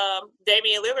us.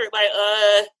 Damian Lillard,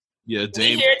 yeah,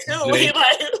 we here too.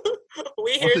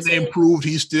 We here too. They improved.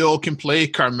 He still can play.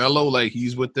 Carmelo,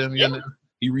 he's with them. Yeah.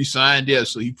 He resigned,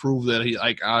 so he proved that he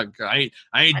I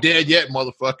ain't dead yet,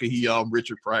 motherfucker. He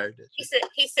Richard Pryor did.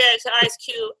 He said to Ice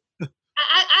Cube,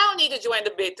 I don't need to join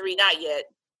the Big Three, not yet.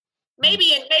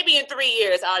 Maybe in 3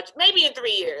 years.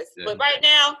 Yeah. But right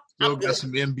now, still got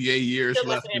some NBA years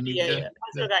left. I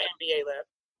still got NBA left.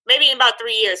 Maybe in about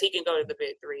 3 years, he can go to the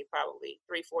Big Three. Probably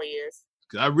 3-4 years.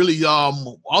 I really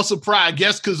also surprised, I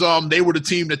guess, because they were the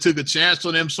team that took a chance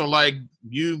on them. So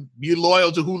you be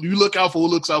loyal to who you look out for. Who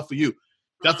looks out for you?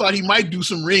 I thought he might do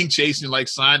some ring chasing,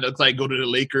 sign up, go to the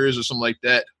Lakers or something like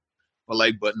that.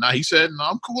 But nah, he said, no,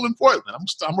 I'm cool in Portland. I'm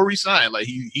gonna resign.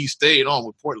 He stayed on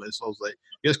with Portland. So I was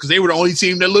yes, because they were the only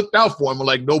team that looked out for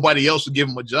him. Nobody else would give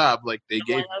him a job. They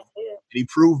gave him. And he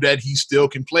proved that he still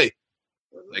can play.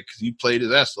 Because he played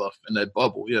his ass off in that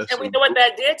bubble. Yeah. And we know what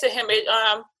that did to him.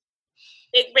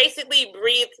 It basically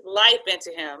breathed life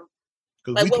into him.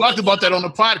 Because we talked about that on the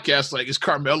podcast. Is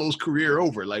Carmelo's career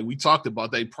over? We talked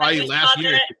about that probably last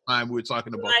year at the time we were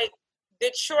talking about.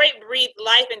 Detroit breathed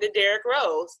life into Derrick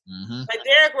Rose.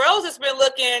 Derrick Rose has been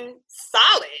looking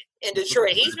solid in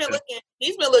Detroit. He's been looking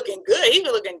good. He's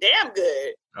been looking damn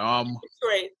good.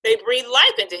 Detroit, they breathed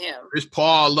life into him. Chris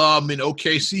Paul in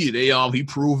OKC, he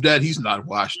proved that he's not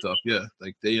washed up. Yeah,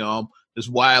 That's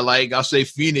why, like, I say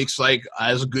Phoenix, like,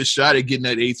 has a good shot at getting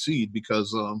that 8th seed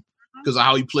because of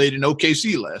how he played in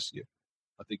OKC last year.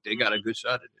 I think they got a good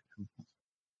shot at it.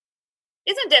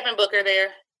 Isn't Devin Booker there?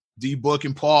 D Book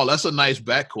and Paul. That's a nice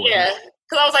backcourt. Yeah,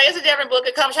 because I was like, isn't Devin Booker?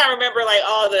 I'm trying to remember like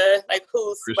all the like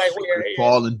who's like where. Chris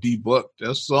Paul and D Book.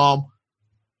 That's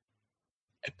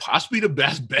possibly the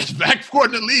best backcourt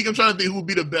in the league. I'm trying to think who would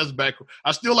be the best backcourt.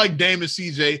 I still like Dame and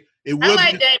CJ. It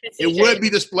would be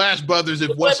the Splash Brothers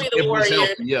if Westbrook was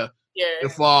healthy. Yeah.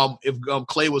 If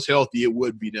Clay was healthy, it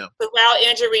would be them. Without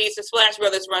injuries, the Splash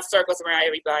Brothers run circles around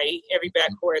everybody. Every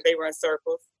backcourt, they run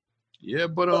circles. Yeah,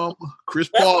 but Chris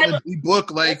Paul and D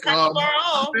Book like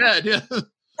bad. Yeah.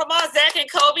 Come on, Zach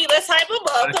and Kobe. Let's hype them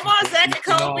up. Come on, Zach and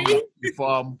Kobe.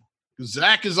 If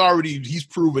Zach is he's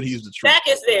proven he's the truth. Zach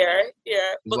is there. Yeah,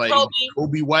 but like,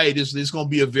 Kobe White is going to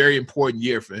be a very important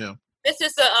year for him. This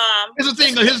is Here's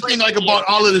the thing, like about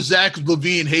all of the Zach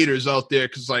LaVine haters out there,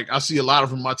 because like I see a lot of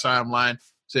them in my timeline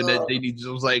saying that they need. It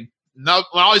was like, I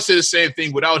always say the same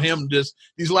thing. Without him,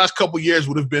 these last couple years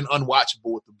would have been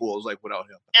unwatchable with the Bulls. Like without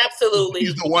him, absolutely,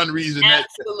 he's the one reason that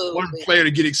one player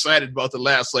to get excited about the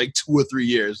last like 2 or 3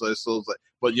 years. Like, so it's like,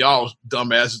 but y'all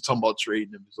dumbasses talking about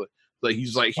trading him. It's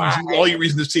he's the only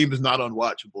reason this team is not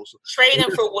unwatchable. So trade him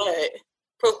for what?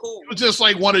 For who? You just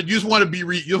like you just want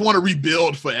to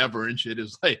rebuild forever and shit.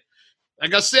 It's like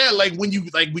I said, like when you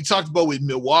we talked about with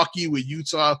Milwaukee, with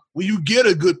Utah, when you get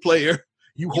a good player,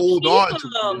 you hold on to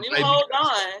them. You hold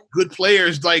on. Good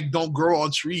players like don't grow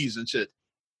on trees and shit.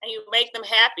 And you make them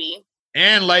happy.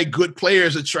 And like good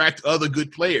players attract other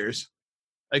good players.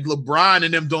 Like LeBron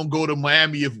and them don't go to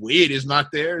Miami if Wade is not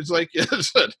there. It's like you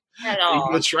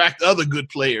attract other good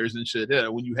players and shit. Yeah,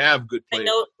 when you have good players.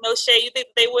 No shade. You think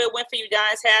they would have went for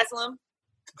Udonis Haslem?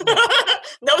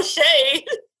 No shade.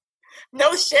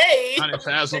 No shade. Udonis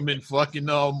Haslem and fucking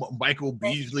Michael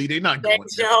Beasley. They're not going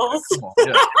there. Jones. Come on.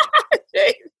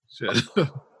 Yeah. Shit.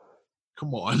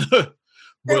 Come on.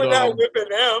 But not whipping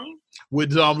them.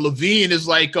 With LaVine is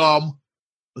like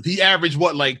he averaged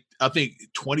what, like I think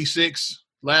 26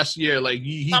 last year. Like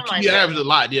he averaged a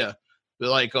lot, yeah. But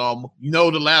like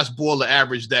the last Bull to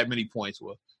average that many points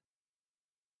was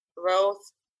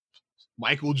Rose.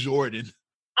 Michael Jordan.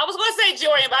 I was gonna say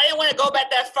Jordan, but I didn't want to go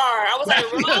back that far. I was like,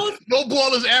 Rose. No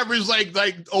ballers averaged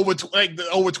like over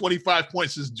 25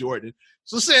 points since Jordan.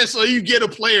 So you get a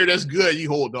player that's good, you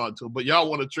hold on to him. But y'all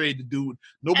want to trade the dude.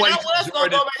 Nobody says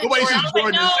Jordan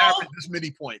has averaged this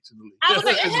many points in the league. I was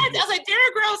like,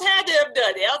 Derrick Rose had to have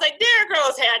done it. I was like, Derrick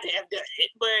Rose had to have done it.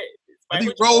 But I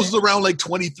think Rose is around like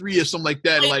 23 or something like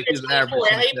that. Like his average.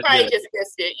 He probably just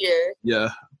missed it. Yeah. Yeah,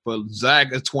 but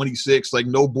Zach is 26. Like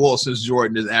no ball since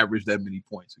Jordan has averaged that many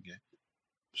points again.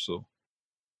 So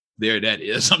there, that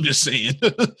is. I'm just saying.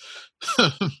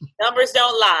 Numbers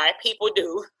don't lie. People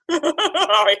do. I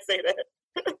always say that.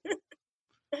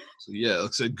 So yeah,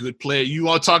 it's a good player. You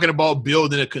are talking about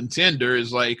building a contender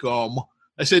is like I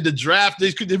said the draft.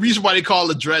 The reason why they call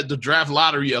the draft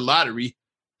lottery a lottery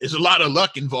is a lot of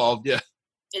luck involved. Yeah,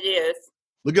 it is.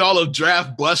 Look at all the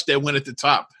draft busts that went at the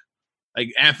top,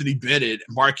 like Anthony Bennett,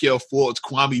 Markelle Fultz,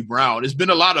 Kwame Brown. There's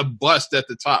been a lot of busts at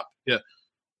the top. Yeah.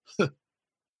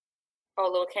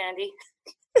 Olo Candy.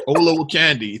 Olo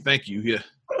Candy, thank you. Yeah.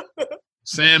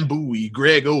 Sam Bowie,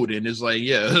 Greg Oden is like,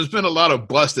 yeah, there's been a lot of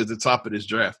bust at the top of this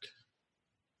draft.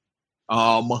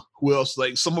 Who else?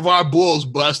 Like some of our Bulls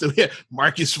busted.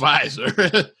 Marcus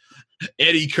Fizer,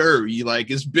 Eddie Curry. Like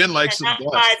it's been like some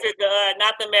bust. Pfizer,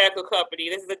 not the medical company.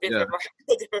 This is a different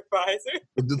Pfizer.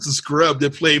 It's a scrub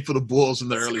that played for the Bulls in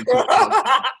the early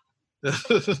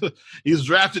 2000s. He was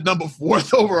drafted number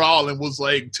 4th overall and was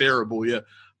like terrible. Yeah,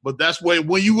 but that's when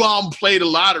you play the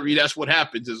lottery, that's what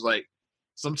happens. Is like.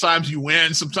 Sometimes you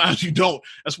win, sometimes you don't.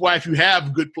 That's why if you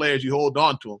have good players, you hold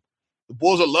on to them. The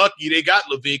Bulls are lucky they got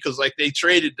LaVine because like they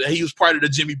traded. He was part of the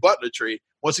Jimmy Butler trade.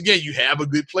 Once again, you have a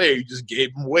good player, you just gave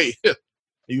him away.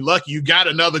 You're lucky you got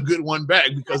another good one back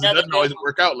because it doesn't always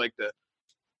work out like that.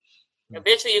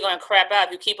 Eventually, you're gonna crap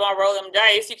out. You keep on rolling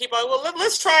dice. You keep on. Well,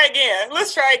 let's try again.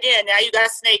 Let's try again. Now you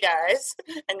got snake eyes,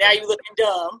 and now you looking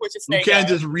dumb with your snake eyes. You can't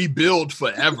just rebuild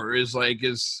forever.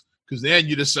 Because then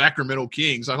you're the Sacramento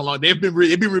Kings. How long they've been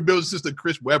rebuilding since the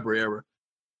Chris Webber era,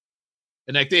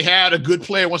 and like they had a good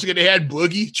player. Once again, they had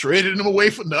Boogie, traded him away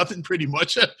for nothing, pretty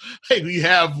much. Hey, you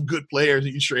have good players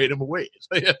and you trade them away.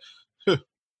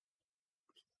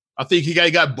 I think he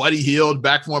got Buddy Hield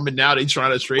back for him, and now they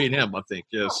trying to trade him. I think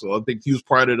so I think he was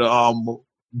part of the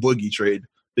Boogie trade.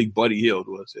 I think Buddy Hield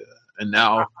was, and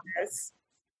now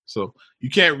so you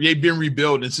can't. They've been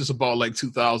rebuilding since about like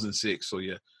 2006. So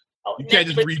yeah. You can't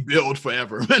just rebuild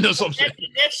forever. That's what I'm saying.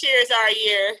 Next year is our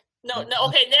year. No.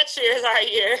 Okay, next year is our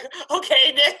year.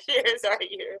 Okay, next year is our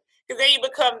year. Because then you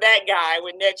become that guy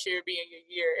with next year being your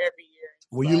year every year.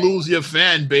 When you lose your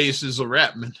fan base, is a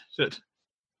rap, man. So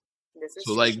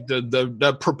like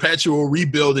the perpetual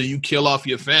rebuilding, you kill off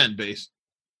your fan base.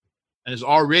 And it's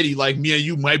already like me and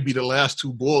you might be the last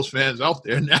two Bulls fans out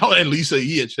there now, at least a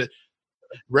year.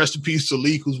 Rest in peace to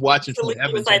Leak, who's watching from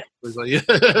heaven. Was like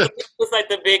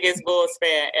the biggest Bulls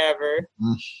fan ever.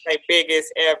 Like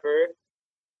biggest ever.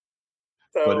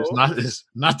 So. But it's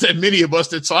not that many of us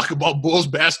that talk about Bulls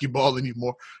basketball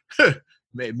anymore.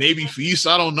 Maybe Feast,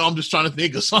 I don't know. I'm just trying to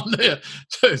think of something there.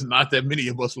 There's not that many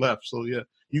of us left. So yeah,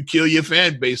 you kill your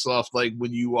fan base off like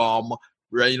when you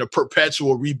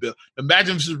perpetual rebuild.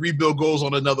 Imagine if this rebuild goes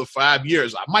on another 5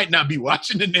 years. I might not be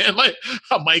watching it then. Like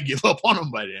I might give up on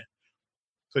them by then.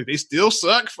 Like they still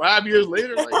suck 5 years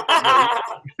later. Like,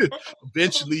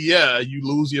 eventually, yeah, you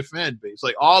lose your fan base.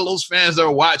 Like all those fans that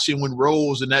were watching when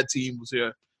Rose and that team was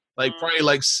here, like probably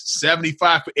like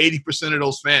 75 to 80% of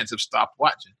those fans have stopped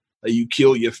watching. Like you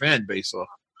kill your fan base off.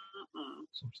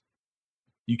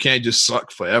 You can't just suck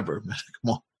forever, man.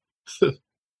 Come on.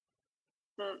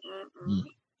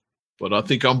 But I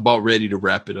think I'm about ready to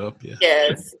wrap it up. Yeah.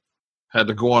 Yes. Had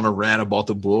to go on a rant about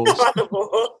the Bulls.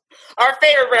 Our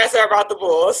favorite rants are about the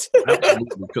Bulls.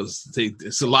 Absolutely, because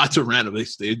it's a lot to rant about.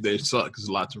 They suck. It's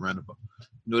a lot to rant about.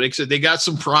 You know, they said they got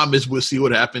some promise. We'll see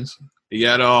what happens. They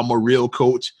got a real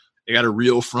coach. They got a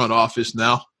real front office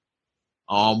now.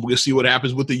 We'll see what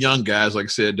happens with the young guys. Like I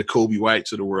said, the Kobe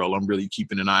Whites of the world. I'm really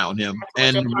keeping an eye on him,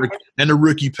 and the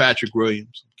rookie Patrick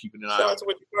Williams. I'm keeping an eye on. That's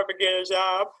what you for getting a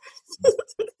job.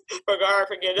 For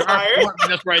getting hired.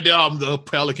 That's right there. The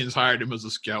Pelicans hired him as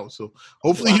a scout, so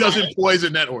hopefully he doesn't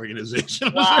poison that organization.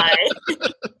 Why?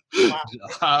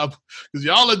 Because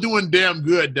y'all are doing damn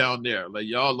good down there. Like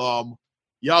y'all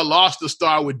lost the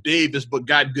star with Davis, but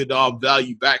got good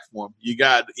value back for him. You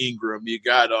got Ingram. You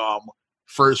got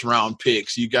first round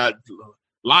picks. You got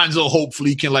Lonzo.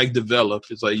 Hopefully can like develop.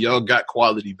 It's like y'all got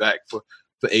quality back for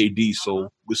AD.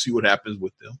 So we'll see what happens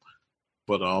with them.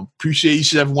 But appreciate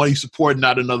each and every one of you supporting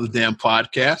Not Another Damn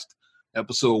Podcast,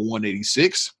 episode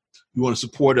 186. You want to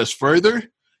support us further?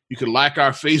 You can like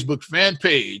our Facebook fan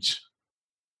page.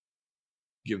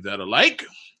 Give that a like.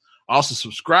 Also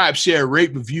subscribe, share,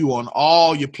 rate, review on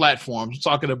all your platforms. We're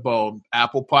talking about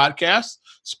Apple Podcasts,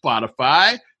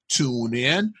 Spotify,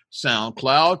 TuneIn,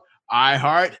 SoundCloud,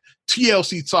 iHeart,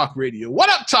 TLC Talk Radio. What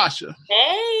up, Tasha?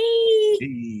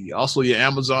 Hey. Also your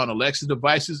Amazon Alexa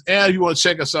devices. And if you want to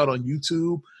check us out on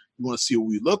YouTube, you want to see what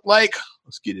we look like,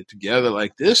 let's get it together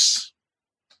like this.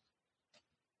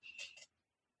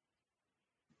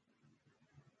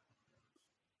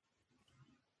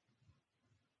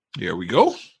 There we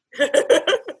go.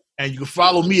 And you can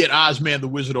follow me at Ozman the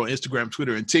Wizard on Instagram,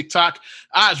 Twitter, and TikTok.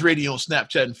 Oz Radio on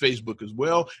Snapchat and Facebook as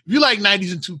well. If you like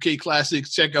 90s and 2K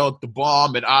classics, check out The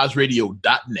Bomb at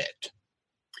ozradio.net.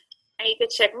 And you can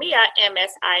check me out,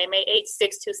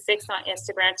 MSIMA8626 on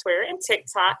Instagram, Twitter, and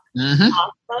TikTok.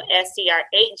 Also,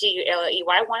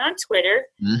 SCR8GULLEY1 on Twitter,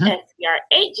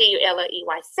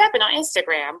 SCR8GULLEY7 on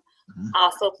Instagram.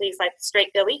 Also, please like the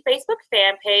Straight Gully Facebook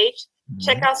fan page.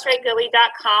 Check out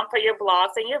straightgully.com for your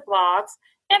blogs and your vlogs.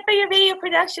 And for your video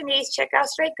production needs, check out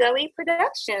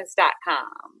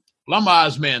straightgullyproductions.com. Well, I'm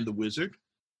Ozman the Wizard.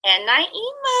 And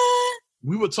Naima.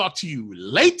 We will talk to you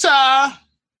later.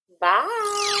 Bye.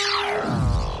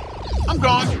 I'm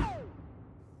gone.